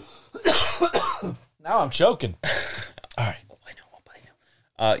 Now I'm choking. All right. I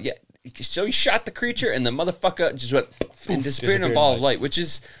know. Yeah. So he shot the creature, and the motherfucker just went and disappeared in a ball of light, which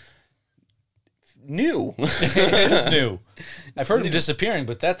is new. It is new. I've heard him disappearing,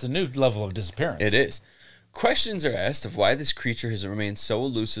 but that's a new level of disappearance. It is. Questions are asked of why this creature has remained so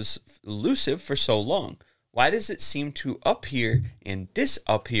elusive for so long. Why does it seem to appear and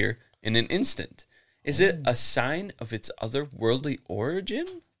disappear in an instant? Is it a sign of its otherworldly origin?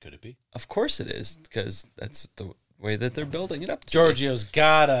 Could it be? Of course it is, because that's the way that they're building it up to. Giorgio's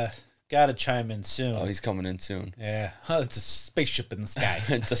gotta chime in soon. Oh, he's coming in soon. Yeah. It's a spaceship in the sky.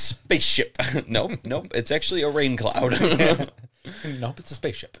 It's a spaceship. Nope. It's actually a rain cloud. Nope, it's a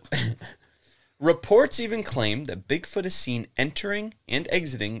spaceship. Reports even claim that Bigfoot is seen entering and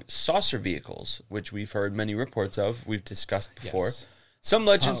exiting saucer vehicles, which we've heard many reports of. We've discussed before. Yes. Some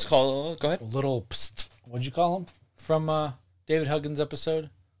legends call... Go ahead. Little... What'd you call him? From David Huggins'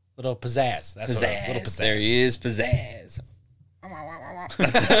 episode? Little pizzazz. That's Pizzazz. what it was. Little pizzazz. There he is, pizzazz.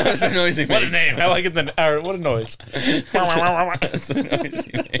 That's a noise he What a makes. name. I like it. What a noise. That's a noise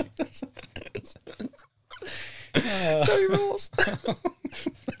he makes. So he rolls.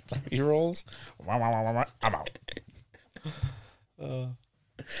 He rolls. I'm out.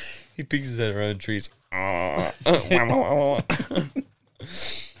 He peeks his head around trees.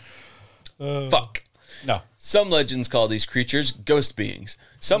 Fuck. No. Some legends call these creatures ghost beings.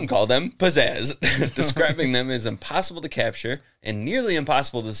 Some call them pizzazz, describing them as impossible to capture and nearly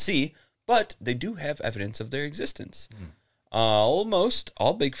impossible to see, but they do have evidence of their existence. Almost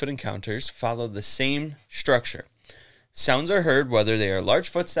all Bigfoot encounters follow the same structure. Sounds are heard, whether they are large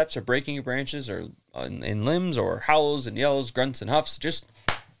footsteps or breaking of branches or in limbs, or howls and yells, grunts and huffs, just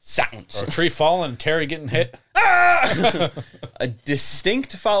sounds. Or a tree falling, Terry getting hit. A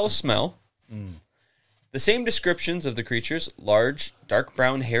distinct foul smell. The same descriptions of the creatures: large, dark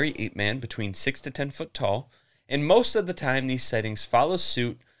brown, hairy ape man between 6 to 10 foot tall. And most of the time, these sightings follow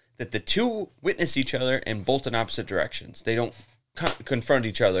suit that the two witness each other and bolt in opposite directions. They don't confront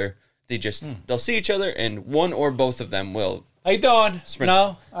each other. They just, they'll see each other, and one or both of them will... How you doing? Sprint.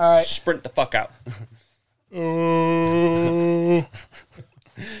 No? All right. Sprint the fuck out.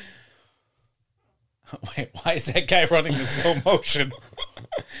 Wait, why is that guy running in slow motion?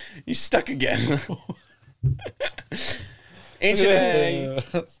 He's stuck again. Ancient...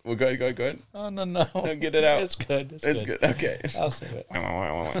 Well, go ahead. Oh, no. No, get it out. It's good. It's good. Okay. I'll save it.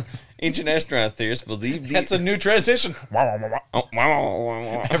 Ancient astronaut theorists believe the... That's a new transition.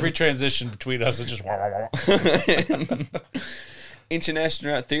 Every transition between us is just... Ancient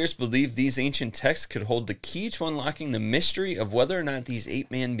astronaut theorists believe these ancient texts could hold the key to unlocking the mystery of whether or not these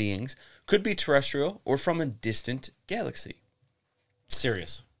ape-man beings could be terrestrial or from a distant galaxy.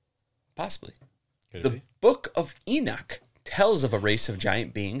 Serious. Possibly. Could it The be? Book of Enoch tells of a race of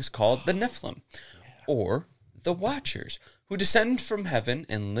giant beings called the Nephilim, or the Watchers, who descend from heaven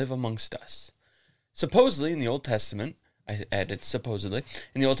and live amongst us. Supposedly, in the Old Testament, I added supposedly,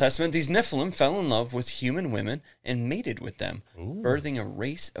 in the Old Testament, these Nephilim fell in love with human women and mated with them, birthing a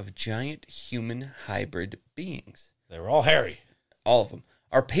race of giant human hybrid beings. They were all hairy. All of them.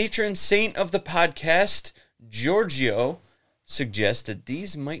 Our patron saint of the podcast, Giorgio, suggests that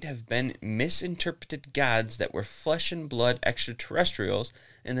these might have been misinterpreted gods that were flesh and blood extraterrestrials,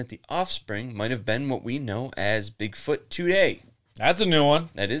 and that the offspring might have been what we know as Bigfoot today. That's a new one.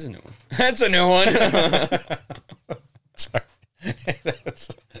 That is a new one. That's a new one. Sorry.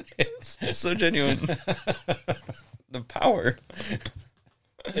 It's so genuine. The power.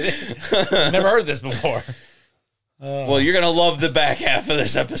 Never heard this before. Well, you're going to love the back half of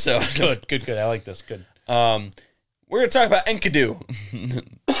this episode. Good. I like this. Good. We're going to talk about Enkidu.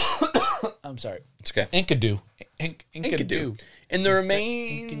 I'm sorry. It's okay. Enkidu. Enkidu. In the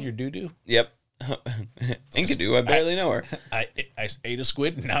remain... Ink in your doo-doo? Yep. Enkidu, I barely know her. I ate a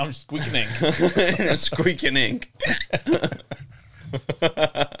squid, and now I'm squeaking ink. Squeaking ink.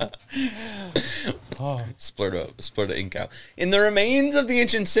 Splurt of ink out. In the remains of the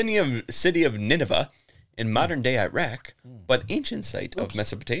ancient city of Nineveh, in modern-day Iraq, but ancient site of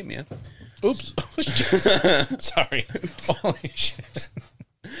Mesopotamia... Oops. Sorry. Holy shit.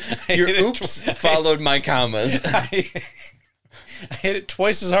 Your oops followed my commas. I hit it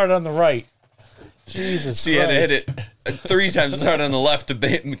twice as hard on the right. Jesus So you had to hit it 3 times as hard on the left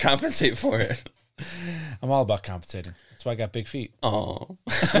to compensate for it. I'm all about compensating. That's why I got big feet. Oh.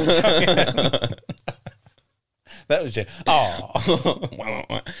 That was it. Oh.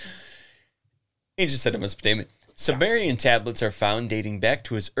 Ancient site of Mesopotamia. Sumerian tablets are found dating back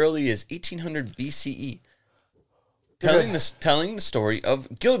to as early as 1800 BCE, telling the story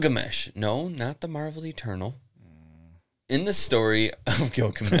of Gilgamesh. No, not the Marvel Eternal. In the story of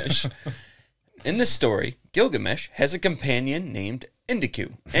Gilgamesh, Gilgamesh has a companion named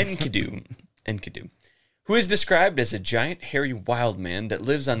Enkidu, who is described as a giant hairy wild man that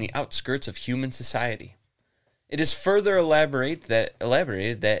lives on the outskirts of human society. It is further elaborated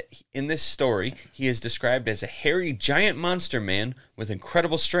that in this story, he is described as a hairy giant monster man with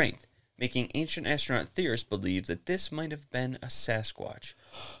incredible strength, making ancient astronaut theorists believe that this might have been a Sasquatch.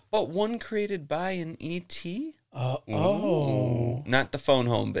 But one created by an E.T.? Not the phone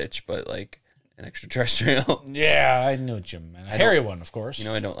home bitch, but like an extraterrestrial. Yeah, I knew what you meant. A hairy one, of course. You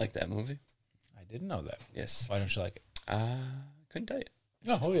know I don't like that movie. I didn't know that. Yes. Why don't you like it? Couldn't tell you.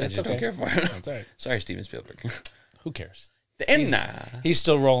 Oh, yeah. I still don't care for it. That's all right. Sorry, Steven Spielberg. Who cares? The Anunnaki. He's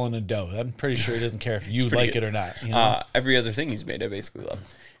still rolling in dough. I'm pretty sure he doesn't care if you like it or not. You know? Every other thing he's made, I basically love.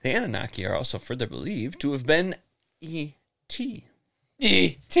 The Anunnaki are also further believed to have been E.T.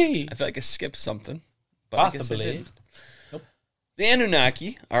 E.T. I feel like I skipped something. But Possibly. I guess I didn't. Nope. The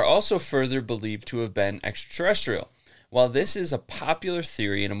Anunnaki are also further believed to have been extraterrestrial. While this is a popular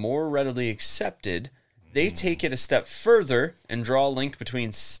theory and a more readily accepted, they take it a step further and draw a link between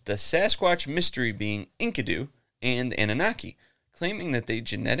the Sasquatch mystery being Enkidu and Anunnaki, claiming that they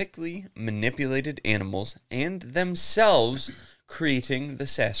genetically manipulated animals and themselves, creating the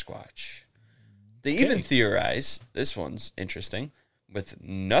Sasquatch. They even theorize, this one's interesting, with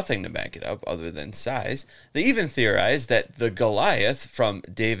nothing to back it up other than size, they even theorize that the Goliath from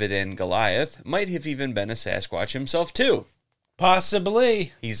David and Goliath might have even been a Sasquatch himself too.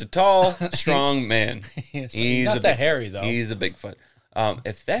 Possibly. He's a tall, strong man. He's not that hairy, though. He's a Bigfoot.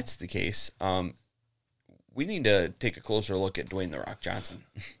 If that's the case, we need to take a closer look at Dwayne "The Rock" Johnson.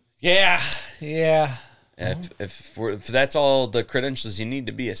 Yeah. If that's all the credentials you need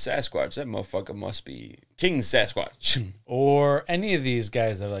to be a Sasquatch, that motherfucker must be King Sasquatch. Or any of these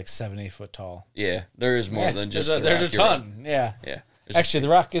guys that are like 7-8 foot tall. Yeah, there is more than just there's The Rock. a ton. Yeah. Actually, The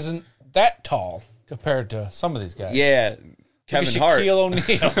Rock isn't that tall compared to some of these guys. Yeah, Kevin Hart. Shaquille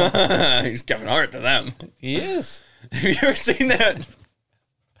O'Neal. He's Kevin Hart to them. He is. Have you ever seen that?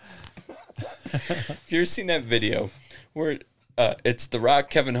 Have you ever seen that video where it's The Rock,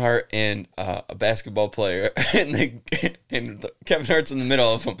 Kevin Hart, and a basketball player, and Kevin Hart's in the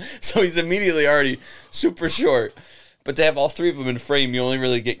middle of them, so he's immediately already super short. But to have all three of them in frame, you only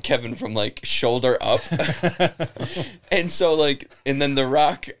really get Kevin from like shoulder up, and so like, and then The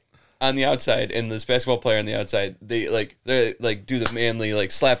Rock on the outside and this basketball player on the outside, they do the manly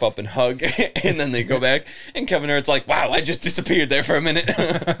like slap up and hug, and then they go back, and Kevin Hart's like, "Wow, I just disappeared there for a minute."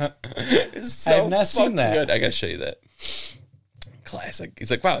 It's so I have not seen that. good. I gotta show you that. Classic.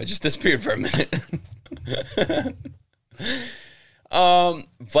 He's like, "Wow, I just disappeared for a minute."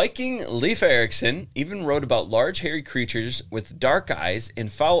 Viking Leif Erikson even wrote about large hairy creatures with dark eyes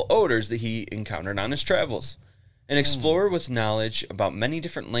and foul odors that he encountered on his travels. An explorer with knowledge about many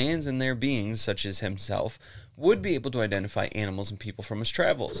different lands and their beings, such as himself, would be able to identify animals and people from his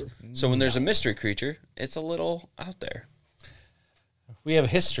travels. So when there's a mystery creature, it's a little out there. We have a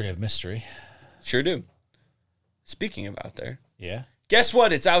history of mystery. Sure do. Speaking of out there. Yeah. Guess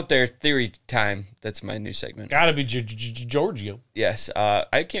what? It's out there theory time. That's my new segment. Gotta be Giorgio. Yes.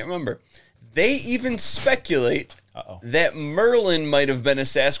 I can't remember. They even speculate that Merlin might have been a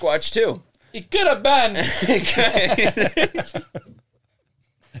Sasquatch too. He could have been.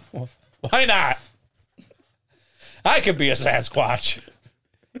 Why not? I could be a Sasquatch.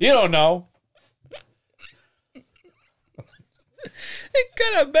 You don't know. It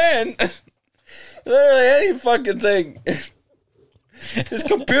could have been. Literally any fucking thing. This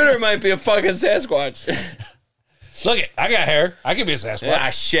computer might be a fucking Sasquatch. Look it, I got hair. I could be a Sasquatch.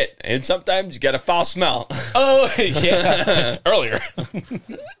 Ah, shit. And sometimes you got a foul smell. Oh, yeah. Earlier.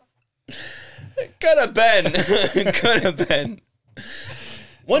 It could have been. It could have been.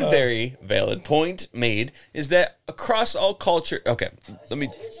 One very valid point made is that across all culture... Okay, let me...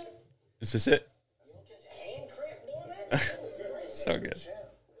 Is this it? So good.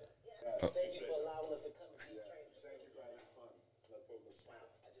 Oh.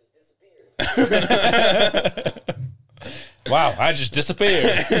 Wow, I just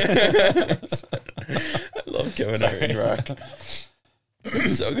disappeared. I love Kevin Hart and Rock.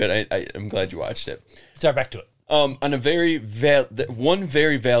 So good. I'm glad you watched it. Start back to it. On a one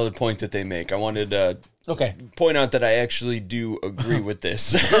very valid point that they make, I wanted to point out that I actually do agree with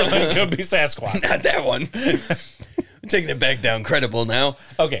this. Could be Sasquatch. Not that one. I'm taking it back down. Credible now.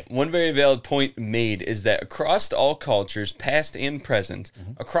 Okay. One very valid point made is that across all cultures, past and present,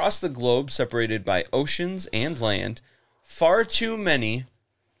 across the globe separated by oceans and land, far too many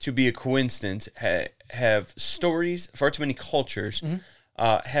to be a coincidence have stories, far too many cultures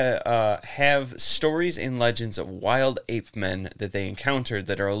have stories and legends of wild ape men that they encountered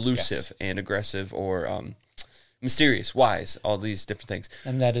that are elusive and aggressive or mysterious, wise, all these different things.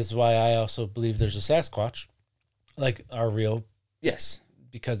 And that is why I also believe there's a Sasquatch, like our real. Yes.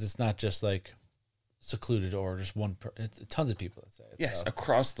 Because it's not just like secluded or just one. It's tons of people that say it. Yes,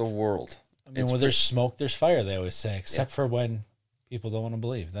 across the world. I mean, when there's smoke, there's fire, they always say, except for when people don't want to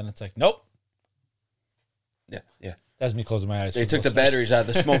believe. Then it's like, nope. Yeah. That's me closing my eyes. They took the batteries out of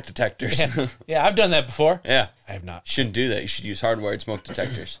the smoke detectors. Yeah, I've done that before. Yeah. I have not. Shouldn't do that. You should use hardwired smoke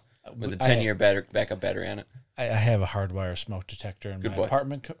detectors with a 10-year backup battery on it. I have a hardwire smoke detector in my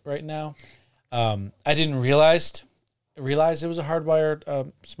apartment right now. I didn't realize it was a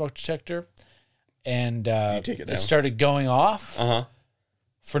hardwired smoke detector and it started going off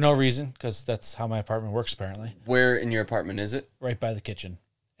for no reason, because that's how my apartment works apparently. Where in your apartment is it? Right by the kitchen.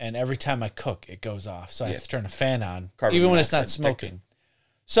 And every time I cook, it goes off. So I have to turn a fan on, Carbon even when it's not smoking.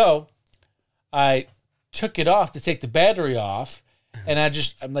 So I took it off to take the battery off, and I'm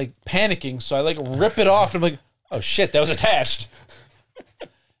like panicking. So I like rip it off, and I'm like, oh shit, that was attached.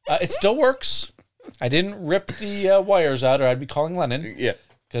 It still works. I didn't rip the wires out, or I'd be calling Lennon. Yeah.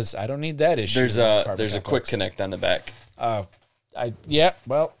 Because I don't need that issue. There's a quick connect on the back.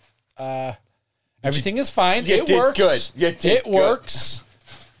 Everything is fine. It works. Good. It works.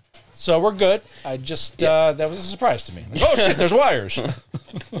 So we're good. I just that was a surprise to me. Like, oh shit, there's wires.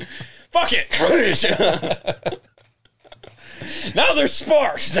 Fuck it. Now they're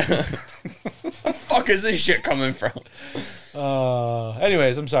sparse. Where the fuck is this shit coming from?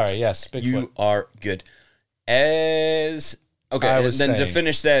 Anyways, I'm sorry. Yes, Bigfoot. You are good. To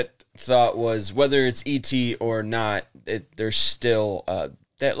finish that thought was whether it's ET or not, there's still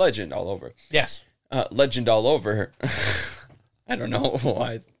that legend all over. Yes. Legend all over. I don't know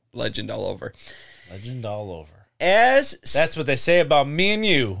why. Legend all over. Legend all over. That's what they say about me and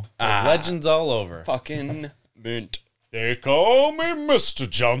you. Legends all over. Fucking mint. They call me Mr.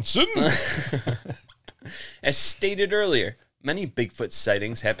 Johnson. As stated earlier, many Bigfoot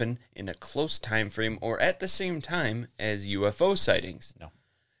sightings happen in a close time frame or at the same time as UFO sightings. No.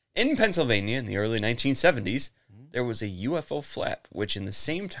 In Pennsylvania in the early 1970s, there was a UFO flap, which in the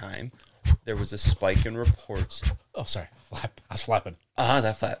same time, there was a spike in reports. Oh, sorry. Flap. I was flapping.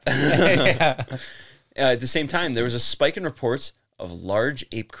 That flap. At the same time, there was a spike in reports of large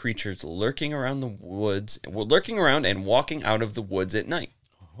ape creatures lurking around and walking out of the woods at night.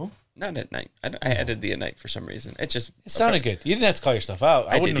 Not at night. I added the at night for some reason. It sounded good. You didn't have to call your stuff out.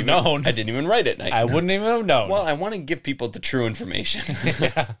 I wouldn't have known. I didn't even write at night. I wouldn't even have known. Well, I want to give people the true information.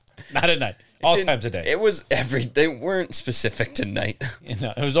 Yeah. Not at night. All times a day. It was they weren't specific to night.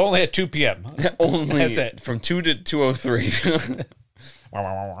 It was only at 2 p.m. Only. That's it. From 2 to 2:03.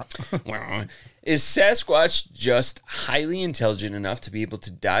 Is Sasquatch just highly intelligent enough to be able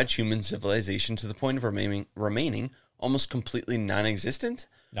to dodge human civilization to the point of remaining almost completely non-existent?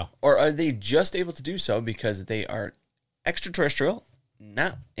 No. Or are they just able to do so because they are extraterrestrial,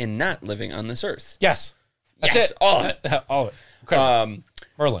 not living on this earth? Yes. That's it. All of it. Incredible.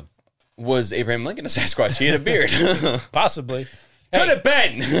 Merlin. Was Abraham Lincoln a Sasquatch? He had a beard. Possibly. Could have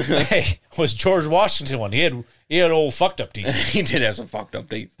been. Hey, was George Washington one? He had old fucked up teeth. He did have some fucked up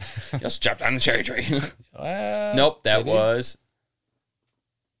teeth. Just chopped on a cherry tree. Nope, that was...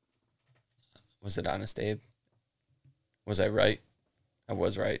 Was it Honest Abe? Was I right? I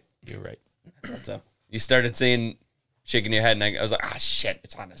was right. You're right. So you started saying, shaking your head, and I was like, shit,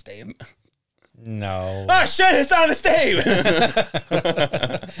 it's Honest Abe. No. Shit, it's Honest Abe.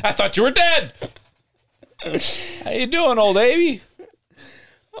 I thought you were dead. How you doing, old Abe?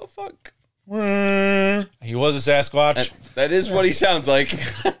 Oh, fuck. He was a Sasquatch. That is what he sounds like.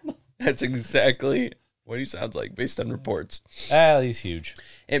 That's exactly what he sounds like based on reports. He's huge.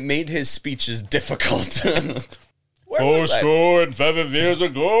 It made his speeches difficult. 75 years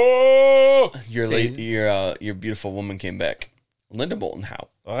ago. Your beautiful woman came back. Linda Moulton Howe.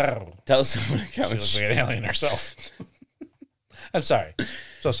 Oh. Tell us of an account. She looks like an alien herself. I'm sorry.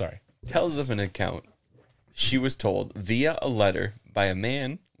 So sorry. Tell us of an account she was told via a letter by a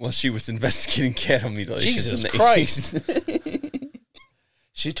man while she was investigating cattle mutilations. Jesus Christ.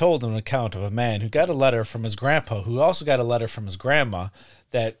 She told an account of a man who got a letter from his grandpa, who also got a letter from his grandma,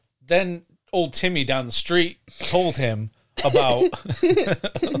 that then old Timmy down the street told him about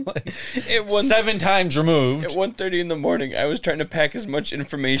 7 times removed. At 1:30 in the morning, I was trying to pack as much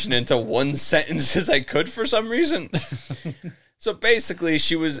information into one sentence as I could for some reason. So basically,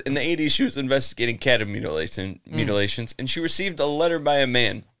 she was in the 80s, she was investigating cattle mutilations, and she received a letter by a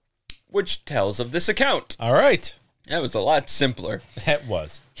man, which tells of this account. All right. That was a lot simpler. That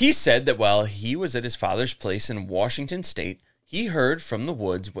was. He said that while he was at his father's place in Washington State, he heard from the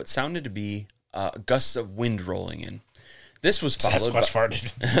woods what sounded to be gusts of wind rolling in. This was followed Sasquatch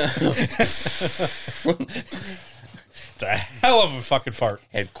farted. It's a hell of a fucking fart.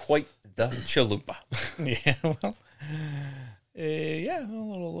 Had quite the chalupa. Yeah, well,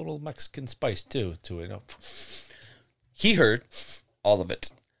 a little Mexican spice too to it. He heard all of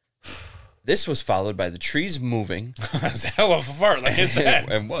it. This was followed by the trees moving. That's a hell of a fart, like it said.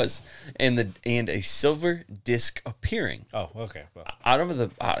 It was, and a silver disc appearing. Oh, okay. Well. Out of the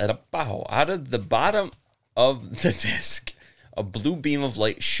bottom of the disc, a blue beam of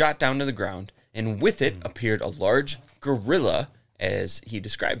light shot down to the ground, and with it appeared a large gorilla, as he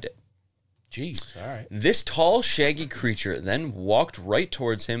described it. Jeez, all right. This tall, shaggy creature then walked right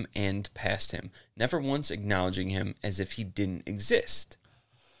towards him and past him, never once acknowledging him as if he didn't exist.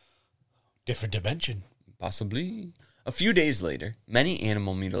 Different dimension. Possibly. A few days later, many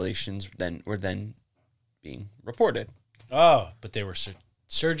animal mutilations were being reported. Oh, but they were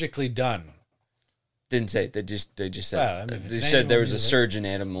surgically done. Didn't say it. They just said they said there was a surge in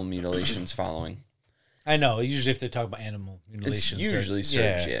animal mutilations following. I know. Usually, if they talk about animal mutilations, it's usually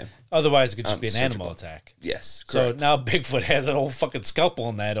surge. Yeah. Otherwise, it could just be an animal attack. Yes. So Correct. now Bigfoot has an old fucking scalpel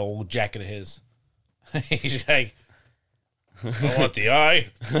in that old jacket of his. He's like, I want the eye.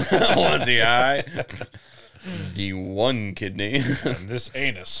 I want the eye. The one kidney. And this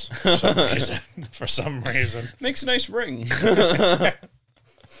anus. For some reason. Makes a nice ring.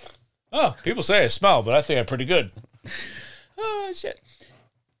 Oh, people say I smell, but I think I'm pretty good. Oh, shit.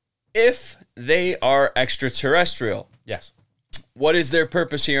 If they are extraterrestrial. Yes. What is their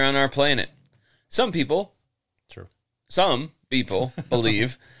purpose here on our planet? Some people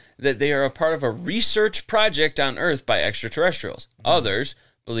believe that they are a part of a research project on Earth by extraterrestrials. Others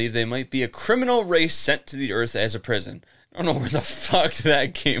believe they might be a criminal race sent to the Earth as a prison. I don't know where the fuck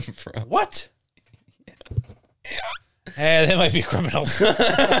that came from. What? Hey, they might be criminals.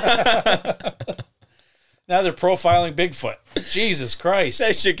 Now they're profiling Bigfoot. Jesus Christ.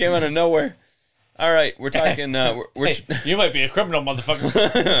 That shit came out of nowhere. All right, we're talking. Hey, you might be a criminal,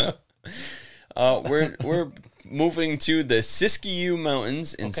 motherfucker. We're moving to the Siskiyou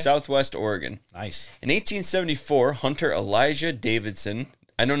Mountains in southwest Oregon. Nice. In 1874, Hunter Elijah Davidson.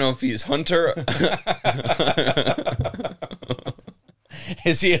 I don't know if he's Hunter.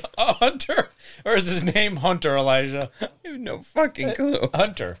 Is he a hunter? Or is his name Hunter Elijah? I have no fucking clue.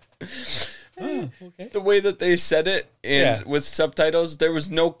 Hunter. Oh, okay. The way that they said it and with subtitles, there was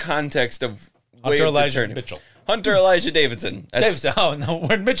no context of Hunter Elijah Mitchell. Hunter Elijah Davidson. Davidson. Oh, no.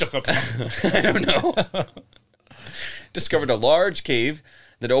 Where'd Mitchell come from? I don't know. Discovered a large cave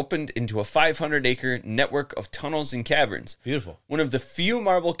that opened into a 500-acre network of tunnels and caverns. Beautiful. One of the few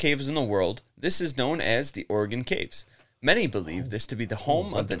marble caves in the world, this is known as the Oregon Caves. Many believe this to be the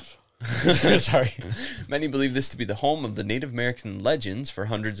home of the... Sorry. Many believe this to be the home of the Native American legends for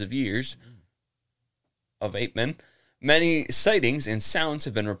hundreds of years of ape men. Many sightings and sounds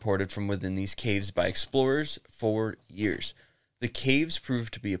have been reported from within these caves by explorers for years. The caves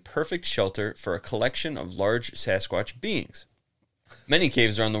proved to be a perfect shelter for a collection of large Sasquatch beings. Many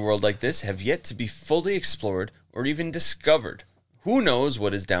caves around the world like this have yet to be fully explored or even discovered. Who knows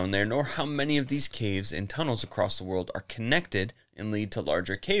what is down there, nor how many of these caves and tunnels across the world are connected and lead to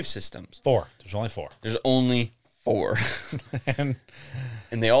larger cave systems. 4. There's only 4. There's only 4. And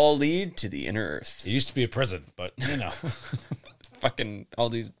they all lead to the inner earth. It used to be a prison, but, you know. Fucking all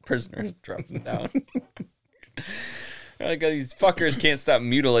these prisoners dropping down. Like, these fuckers can't stop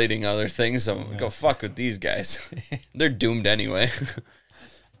mutilating other things, so go fuck with these guys. They're doomed anyway.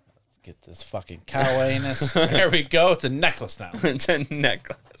 Get this fucking cow anus. There we go. It's a necklace now. It's a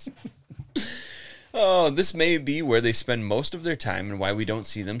necklace. Oh, this may be where they spend most of their time and why we don't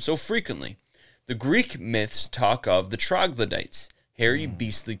see them so frequently. The Greek myths talk of the troglodytes, hairy,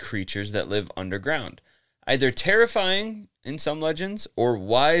 beastly creatures that live underground. Either terrifying in some legends or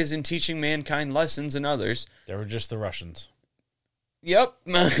wise in teaching mankind lessons in others. They were just the Russians. Yep.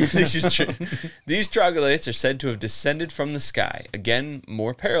 This is true. These troglodytes are said to have descended from the sky. Again,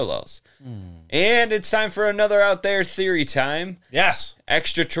 more parallels. And it's time for another out there theory time. Yes.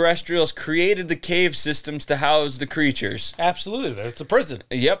 Extraterrestrials created the cave systems to house the creatures. Absolutely. It's a prison.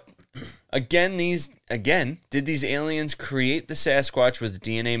 Yep. Again, did these aliens create the Sasquatch with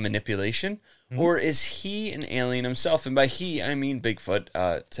DNA manipulation? Or is he an alien himself? And by he, I mean Bigfoot,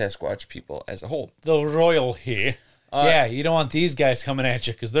 Sasquatch people as a whole. The royal he. Yeah, you don't want these guys coming at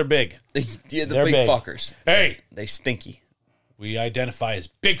you because they're big. Yeah, they're big fuckers. Hey! They stinky. We identify as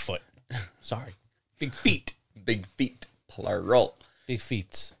Bigfoot. Sorry. Big feet. Big feet. Plural. Big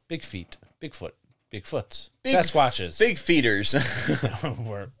feet. Big feet. Bigfoot. Bigfoots. Sasquatches. Big feeders.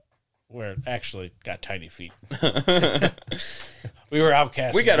 We're actually got tiny feet. We were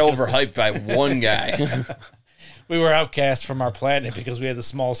outcast. We got overhyped by one guy. We were outcast from our planet because we had the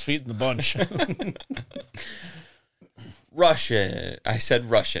smallest feet in the bunch. Russia. I said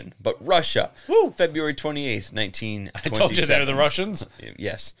Russian, but Russia. Woo. February 28th, 1927. I told you they're the Russians.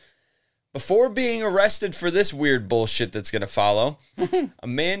 Yes. Before being arrested for this weird bullshit that's going to follow, a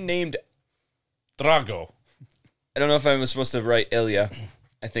man named Drago. I don't know if I was supposed to write Ilya.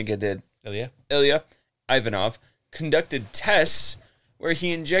 I think I did. Ilya Ivanov conducted tests where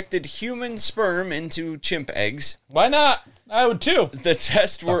he injected human sperm into chimp eggs. Why not? I would too. The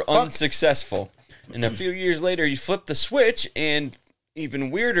tests were unsuccessful. And a few years later, he flipped the switch, and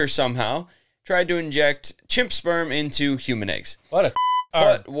even weirder somehow, tried to inject chimp sperm into human eggs. What a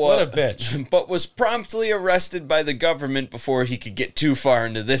bitch. But was promptly arrested by the government before he could get too far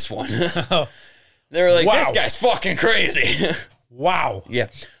into this one. They were like, wow. This guy's fucking crazy. Wow. Yeah.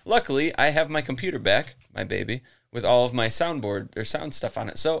 Luckily, I have my computer back, my baby, with all of my soundboard or sound stuff on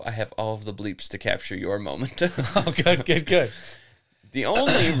it. So I have all of the bleeps to capture your moment. Oh, good. The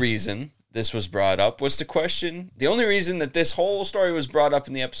only reason this was brought up was to question, the only reason that this whole story was brought up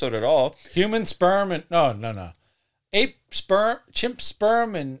in the episode at all. Human sperm and, no. Ape sperm, chimp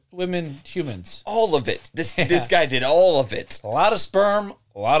sperm, and women humans. All of it. This guy did all of it. A lot of sperm,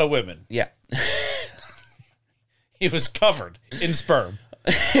 a lot of women. Yeah. He was covered in sperm.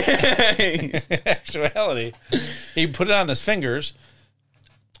 In actuality, he put it on his fingers.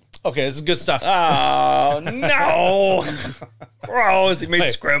 Okay, this is good stuff. Oh, no. Gross. He made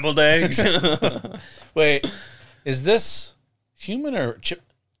scrambled eggs. Wait, is this human or chip?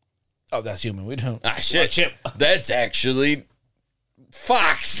 Oh, that's human. We don't. Ah, shit. Chip. That's actually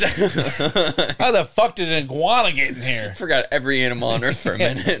fox. How the fuck did an iguana get in here? I forgot every animal on Earth for a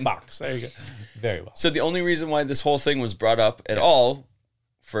minute. Fox. There you go. Very well. So the only reason why this whole thing was brought up at all,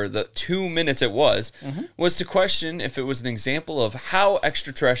 for the 2 minutes it was to question if it was an example of how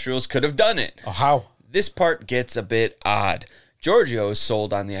extraterrestrials could have done it. Oh, how? This part gets a bit odd. Giorgio is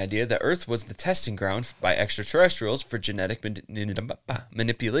sold on the idea that Earth was the testing ground by extraterrestrials for genetic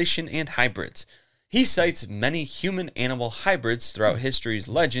manipulation and hybrids. He cites many human-animal hybrids throughout history's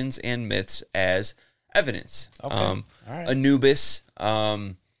legends and myths as evidence. Okay. All right. Anubis,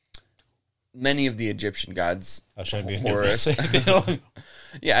 many of the Egyptian gods. Should be Horus.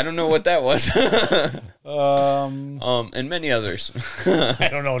 Yeah, I don't know what that was. And many others. I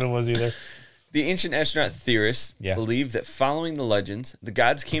don't know what it was either. The ancient astronaut theorists believe that following the legends, the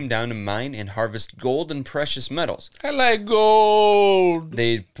gods came down to mine and harvest gold and precious metals. I like gold.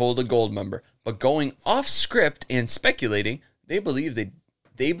 They pulled a gold member. But going off script and speculating, they believe that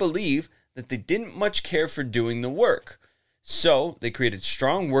they didn't much care for doing the work. So they created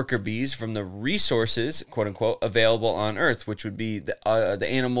strong worker bees from the resources, quote unquote, available on Earth, which would be the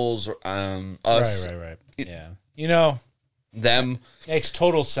animals, us. Right. Yeah. You know, them. Makes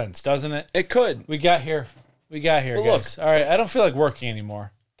total sense, doesn't it? It could. We got here, well, guys. Look. All right, I don't feel like working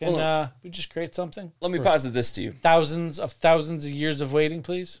anymore. Can we just create something? Let me posit this to you. Thousands of years of waiting,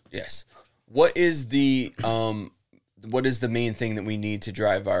 please. Yes. What is the main thing that we need to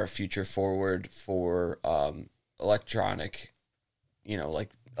drive our future forward for electronic, like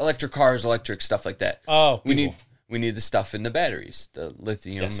electric cars, electric stuff like that? Oh, we need the stuff in the batteries, the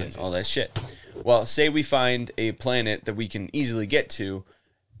lithium and all that shit. Well, say we find a planet that we can easily get to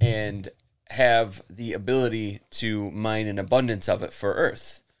and have the ability to mine an abundance of it for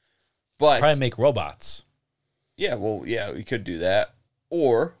Earth. But probably make robots. Yeah, we could do that.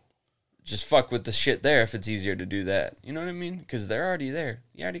 Or just fuck with the shit there if it's easier to do that. You know what I mean? Because they're already there.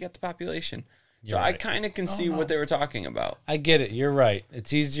 You already got the population. So right. I kind of can see what they were talking about. I get it. You're right.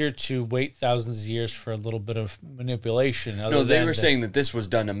 It's easier to wait thousands of years for a little bit of manipulation. No, they were saying that this was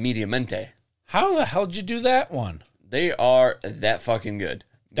done immediatamente. How the hell did you do that one? They are that fucking good.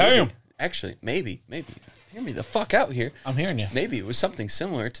 Damn. Maybe. Hear me the fuck out here. I'm hearing you. Maybe it was something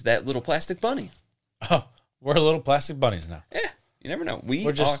similar to that little plastic bunny. Oh, we're little plastic bunnies now. Yeah, you never know.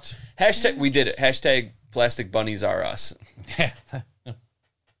 We're just... Hashtag, we did it. Hashtag plastic bunnies are us. Yeah.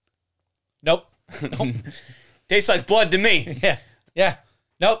 Nope. Tastes like blood to me. Yeah.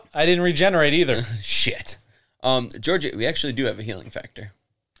 Nope. I didn't regenerate either. Shit. Georgia, we actually do have a healing factor.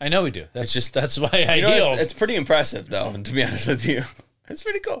 I know we do. That's why I healed. It's pretty impressive, though, to be honest with you. It's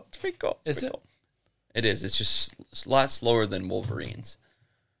pretty cool. Is it? Cool. It is. It's just a lot slower than Wolverine's.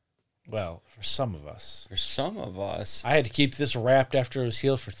 Well, for some of us. I had to keep this wrapped after it was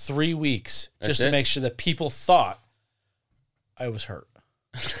healed for 3 weeks just to make sure that people thought I was hurt.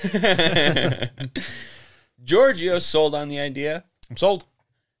 Giorgio sold on the idea. I'm sold.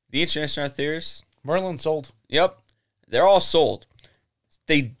 The ancient astronaut theorists. Merlin sold. Yep. They're all sold.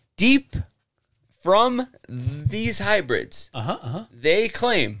 They deep from these hybrids. They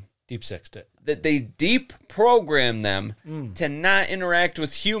claim. Deep sixed it. That they deep program them to not interact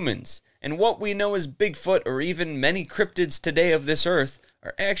with humans. And what we know as Bigfoot or even many cryptids today of this earth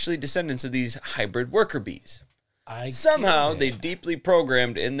are actually descendants of these hybrid worker bees. Somehow they deeply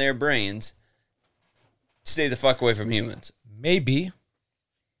programmed in their brains stay the fuck away from humans. Maybe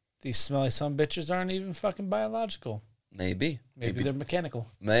these smelly sumbitches aren't even fucking biological. Maybe they're mechanical.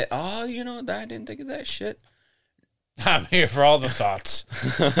 I didn't think of that shit. I'm here for all the thoughts.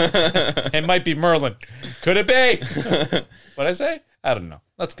 It might be Merlin. Could it be? What'd I say? I don't know.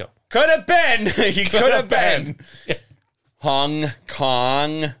 Let's go. Could have been. He could have been. Yeah. Hong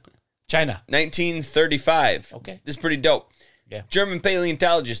Kong. China. 1935. Okay. This is pretty dope. Yeah. German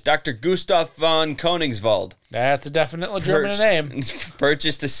paleontologist Dr. Gustav von Königswald That's a definitely German name.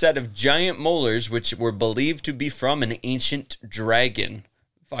 purchased a set of giant molars which were believed to be from an ancient dragon.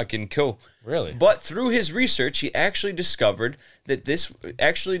 Fucking cool. Really? But through his research, he actually discovered the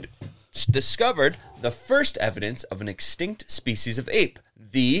first evidence of an extinct species of ape.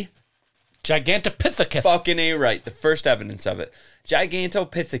 The Gigantopithecus. fucking A right. The first evidence of it.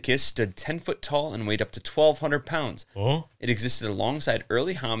 Gigantopithecus stood 10 foot tall and weighed up to 1,200 pounds. Oh. It existed alongside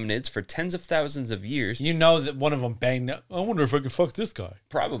early hominids for tens of thousands of years. You know that one of them banged up. I wonder if I could fuck this guy.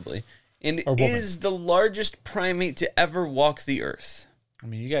 Probably. And Or it woman. is the largest primate to ever walk the earth. I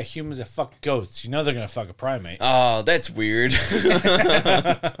mean, you got humans that fuck goats. You know they're going to fuck a primate. Oh, that's weird. That's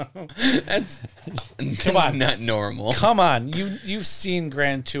Come on. not normal. Come on. You've seen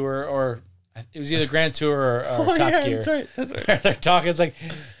Grand Tour, or it was either Grand Tour or Top Gear. That's right. That's right. They're talking. It's like,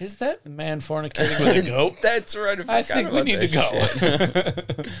 is that man fornicating with a goat? That's right. I think we need to go.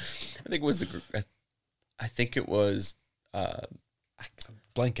 I think it was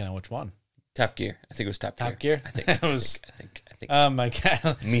Blanking on which one. Top Gear. I think it was Top Gear. Top Gear? I think. It was. I think. Oh my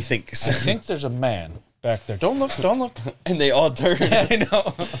God. Methinks. I think there's a man back there. Don't look. Don't look. And they all turn. I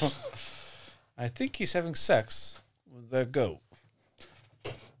know. I think he's having sex with that goat.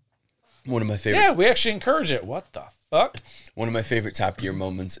 One of my favorites. Yeah, we actually encourage it. What the fuck? One of my favorite Top Gear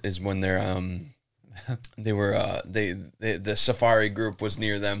moments is when they're the safari group was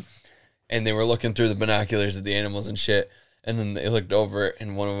near them, and they were looking through the binoculars at the animals and shit, and then they looked over,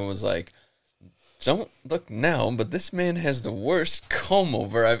 and one of them was like, "Don't look now, but this man has the worst comb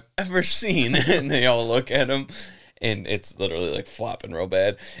over I've ever seen." And they all look at him, and it's literally like flopping real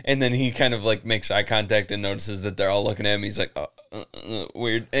bad. And then he kind of like makes eye contact and notices that they're all looking at him. He's like,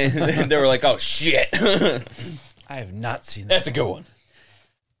 weird. And then they were like, "Oh shit." I have not seen that. That's a good one.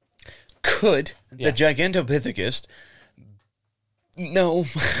 Could the Gigantopithecus? No.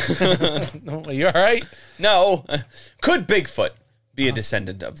 You all right? No. Could Bigfoot be a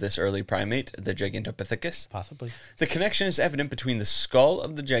descendant of this early primate, the Gigantopithecus? Possibly. The connection is evident between the skull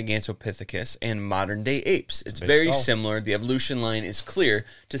of the Gigantopithecus and modern-day apes. It's very skull. similar. The evolution line is clear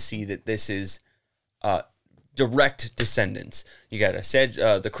to see that this is direct descendants. You got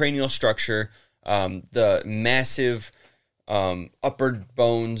the cranial structure, the massive upper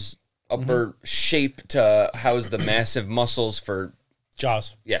bones, upper shape to house the massive muscles for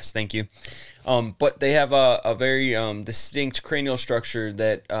Jaws. Yes, thank you. But they have a very distinct cranial structure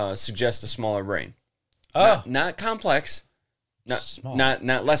that suggests a smaller brain. Oh. Not complex, Small.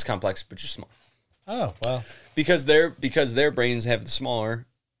 not less complex, but just small. Oh, well. Because their brains have the smaller,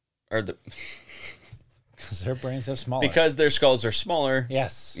 or the Because their brains have smaller. because their skulls are smaller.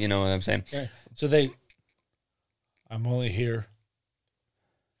 Yes. You know what I'm saying? Okay. So I'm only here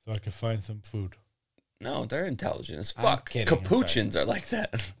so I can find some food. No, they're intelligent as I'm fuck. kidding, I'm Capuchins are like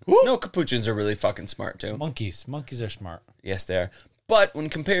that. No, Capuchins are really fucking smart too. Monkeys are smart. Yes, they are. But when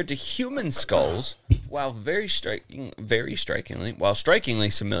compared to human skulls, while strikingly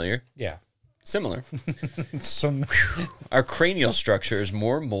similar, Some our cranial structure is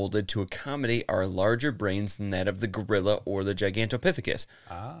more molded to accommodate our larger brains than that of the gorilla or the Gigantopithecus.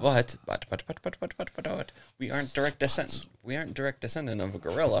 But we aren't direct descendant. We aren't direct descendant of a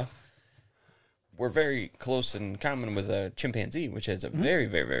gorilla. We're very close in common with a chimpanzee, which has a very,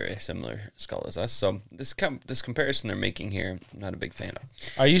 very, very similar skull as us. So this comparison they're making here, I'm not a big fan of.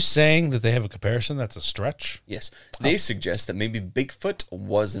 Are you saying that they have a comparison that's a stretch? Yes. They suggest that maybe Bigfoot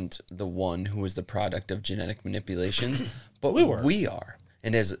wasn't the one who was the product of genetic manipulations, but we are.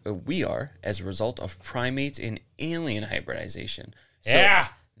 And as we are as a result of primates and alien hybridization. So Yeah.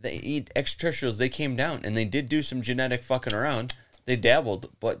 they eat extraterrestrials. They came down and they did do some genetic fucking around. They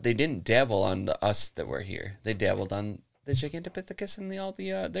dabbled, but they didn't dabble on us that were here. They dabbled on the Gigantopithecus and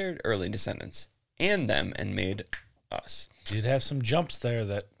their early descendants and them and made us. Did have some jumps there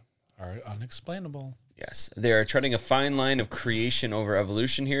that are unexplainable. Yes, they are treading a fine line of creation over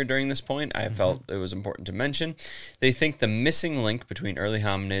evolution here during this point. I felt it was important to mention. They think the missing link between early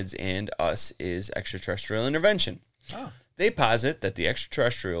hominids and us is extraterrestrial intervention. Oh. They posit that the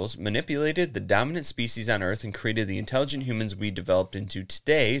extraterrestrials manipulated the dominant species on Earth and created the intelligent humans we developed into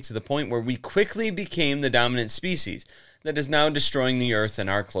today to the point where we quickly became the dominant species that is now destroying the Earth and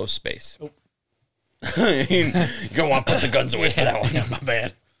our close space. Oh. You don't want to put the guns away for that one. Yeah, my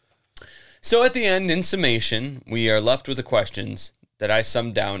bad. So at the end, in summation, we are left with the questions that I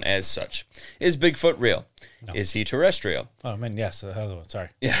summed down as such. Is Bigfoot real? No. Is he terrestrial? Oh, man, yes. Sorry.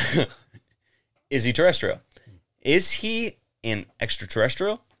 Yeah. Is he terrestrial? Is he an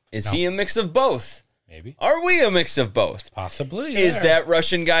extraterrestrial? Is he a mix of both? Maybe. Are we a mix of both? Possibly. Is that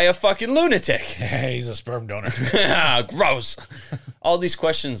Russian guy a fucking lunatic? He's a sperm donor. Gross. All these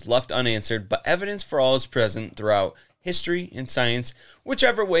questions left unanswered, but evidence for all is present throughout history and science,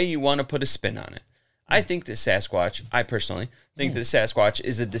 whichever way you want to put a spin on it. I personally think that Sasquatch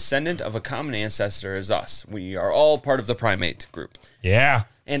is a descendant of a common ancestor as us. We are all part of the primate group. Yeah.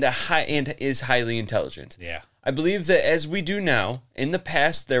 And is highly intelligent. Yeah. I believe that as we do now, in the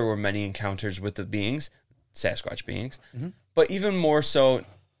past there were many encounters with the beings, Sasquatch beings, but even more so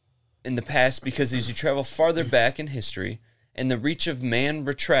in the past because as you travel farther back in history and the reach of man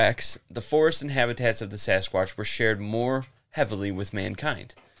retracts, the forests and habitats of the Sasquatch were shared more heavily with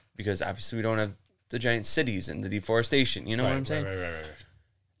mankind because obviously we don't have the giant cities and the deforestation. You know what I'm saying? Right.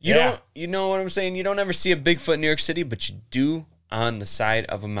 You know what I'm saying? You don't ever see a Bigfoot in New York City, but you do on the side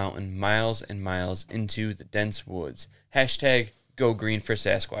of a mountain miles and miles into the dense woods. Hashtag Go Green for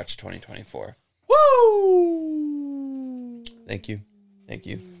Sasquatch 2024. Woo! Thank you.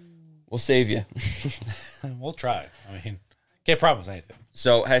 We'll save you. We'll try. I mean, can't promise anything.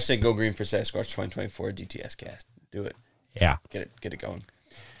 So hashtag Go Green for Sasquatch 2024 DTS cast. Do it. Yeah. Get it going.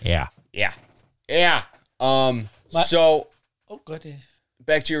 Yeah. So good.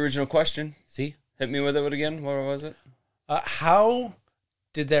 Back to your original question. See? Hit me with it again. What was it? How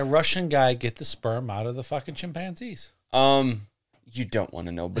did that Russian guy get the sperm out of the fucking chimpanzees? You don't want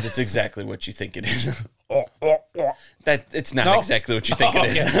to know, but it's exactly what you think it is. That it's not exactly what you think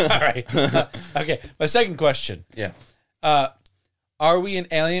it is. All right. Okay. My second question. Yeah. Are we an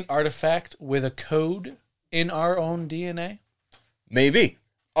alien artifact with a code in our own DNA? Maybe.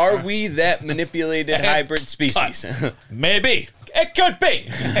 Are we that manipulated hybrid species? Maybe. It could be.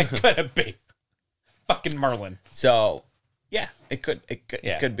 It could be. Fucking Merlin. So, yeah, it could be.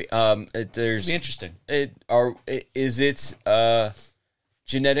 It'd be interesting. Is it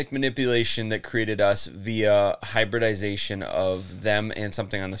genetic manipulation that created us via hybridization of them and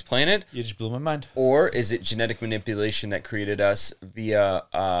something on this planet? You just blew my mind. Or is it genetic manipulation that created us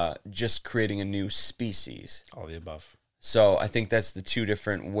via just creating a new species? All the above. So I think that's the two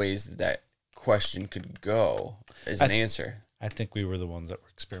different ways that question could go as an answer. I think we were the ones that were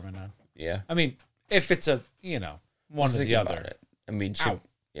experimenting on. Yeah. I mean, if it's one or the other. It. I mean, you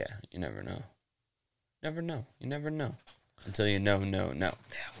never know. You never know. Until you know. Yeah.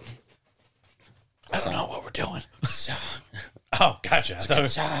 I don't know what we're doing. Song. Oh, gotcha. I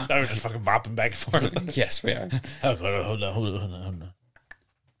thought we were just fucking bopping back and forth. Yes, we are. Hold on.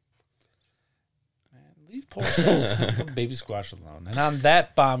 Leave poor baby squash alone. And on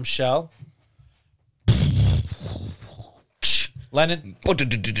that bombshell, Lennon. Hit the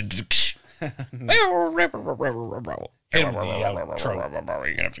outro. You're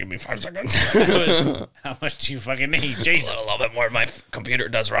gonna have to give me 5 seconds. How much do you fucking need, Jesus? A little bit more. My computer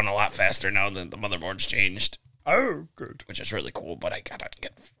does run a lot faster now that the motherboard's changed. Oh, good. Which is really cool, but I gotta.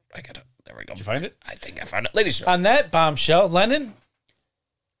 There we go. Did you find it? I think I found it. Ladies and on that bombshell, Lennon,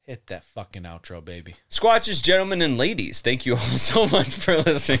 hit that fucking outro, baby. Squatches, gentlemen, and ladies, thank you all so much for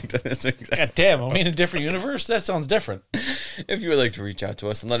listening to this. God damn, are we in a different universe? That sounds different. If you would like to reach out to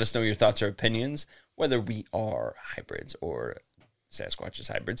us and let us know your thoughts or opinions, whether we are hybrids or Sasquatches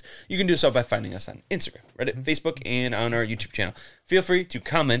hybrids, you can do so by finding us on Instagram, Reddit, Facebook, and on our YouTube channel. Feel free to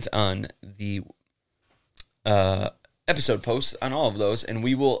comment on the episode posts on all of those, and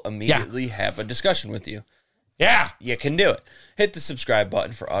we will immediately have a discussion with you. Yeah, you can do it. Hit the subscribe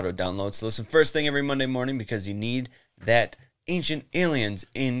button for auto downloads to listen first thing every Monday morning because you need that Ancient Aliens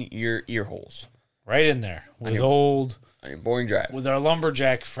in your ear holes. Right in there. With on your boring drive. With our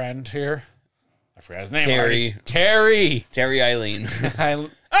lumberjack friend here. I forgot his name. Terry Eileen.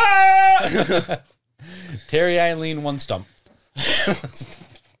 Terry Eileen, one stump. It's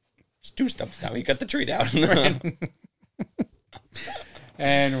 2 stumps now. He cut the tree down.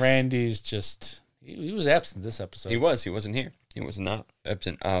 And Randy's just... He was absent this episode. He wasn't here. He was not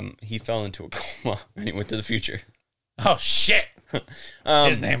absent. He fell into a coma and he went to the future. Oh, shit.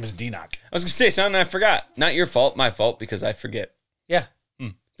 His name is Denock. I was going to say something I forgot. Not your fault, my fault, because I forget. Yeah.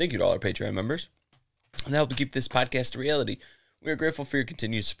 Thank you to all our Patreon members. And that helped keep this podcast a reality. We are grateful for your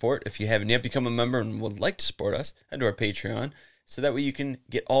continued support. If you haven't yet become a member and would like to support us, head to our Patreon so that way you can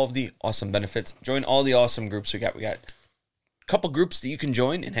get all of the awesome benefits. Join all the awesome groups we got. We got couple groups that you can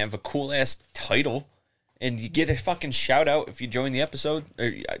join and have a cool ass title, and you get a fucking shout out if you join the episode,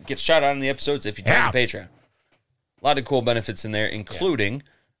 or get shout out on the episodes if you join the Patreon. A lot of cool benefits in there, including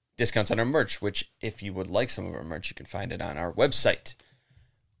discounts on our merch, which if you would like some of our merch, you can find it on our website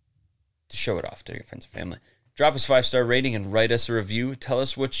to show it off to your friends and family. Drop us a 5-star rating and write us a review. Tell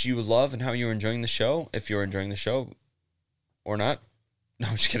us what you love and how you're enjoying the show, if you're enjoying the show or not. No,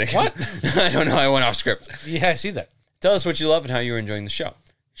 I'm just kidding. What? I don't know. I went off script. Yeah, I see that. Tell us what you love and how you're enjoying the show.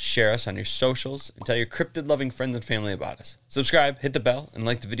 Share us on your socials and tell your cryptid-loving friends and family about us. Subscribe, hit the bell, and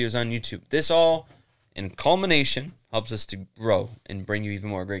like the videos on YouTube. This all, in culmination, helps us to grow and bring you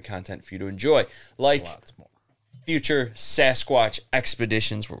even more great content for you to enjoy. Like Lots more. future Sasquatch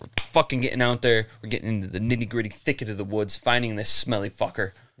expeditions where we're fucking getting out there. We're getting into the nitty-gritty thicket of the woods, finding this smelly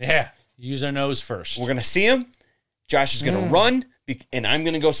fucker. Yeah. Use our nose first. We're going to see him. Josh is going to run, and I'm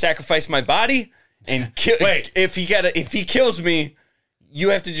going to go sacrifice my body and kill. Wait. If he kills me, you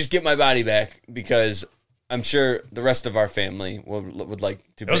have to just get my body back because I'm sure the rest of our family would like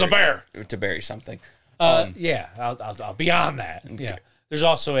to. It was a bear to bury something. Yeah, I'll beyond that. Yeah, there's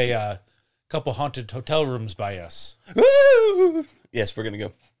also a couple haunted hotel rooms by us. Woo! Yes, we're gonna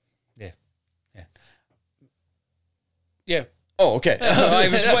go. Yeah, yeah, yeah. Oh, okay. I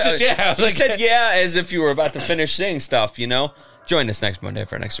was like, said yeah as if you were about to finish saying stuff. Join us next Monday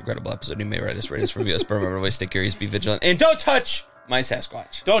for our next incredible episode. You may rate us, review us, but remember, always stay curious, be vigilant, and don't touch my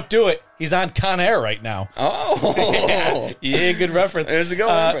Sasquatch. Don't do it. He's on Con Air right now. Oh. Yeah, good reference. There's a good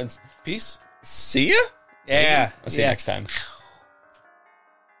reference. Peace. See ya? Yeah. I'll see you next time.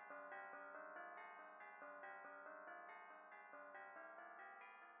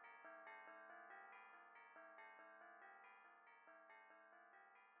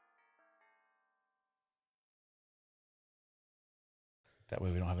 That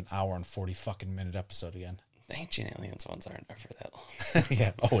way we don't have an hour and 40 fucking minute episode again. The Ancient Aliens ones aren't there for that long.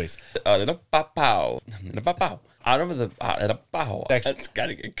 Yeah, always. Out of the pow. That's got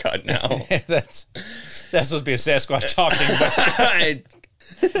to get cut now. That's supposed to be a Sasquatch talking,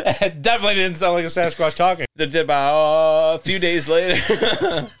 but it definitely didn't sound like a Sasquatch talking. A few days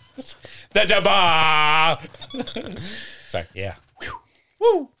later. Sorry, yeah.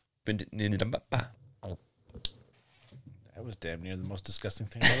 Woo! That was damn near the most disgusting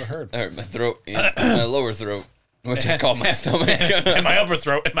thing I've ever heard. That hurt my throat, my lower throat, which I call my stomach. And my upper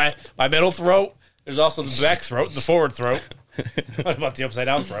throat, and my middle throat. There's also the back throat, the forward throat. What about the upside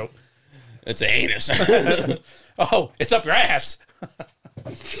down throat? It's an anus. Oh, it's up your ass.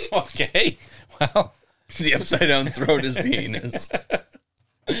 Okay. Well, the upside down throat is the anus.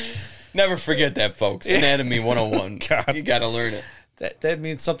 Never forget that, folks. Anatomy 101. God. You got to learn it. That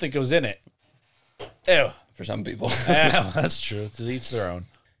means something goes in it. Ew. For some people. Yeah, that's true. To each their own.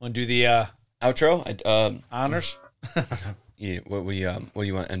 Want to do the outro? Honors? Yeah. What do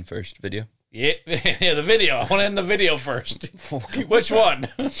you want to end first? Video? Yeah, the video. I want to end the video first. Okay, which one?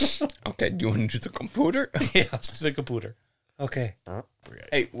 Okay, do you want to do the computer? Yeah, let's do the computer. Okay.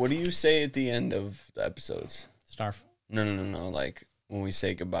 Hey, what do you say at the end of the episodes? Snarf. No. Like, when we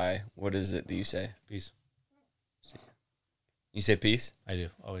say goodbye, what is it that you say? Peace. You say peace? I do,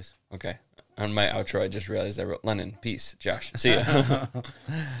 always. Okay. On my outro, I just realized I wrote Lennon, peace, Josh. See ya.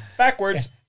 Backwards.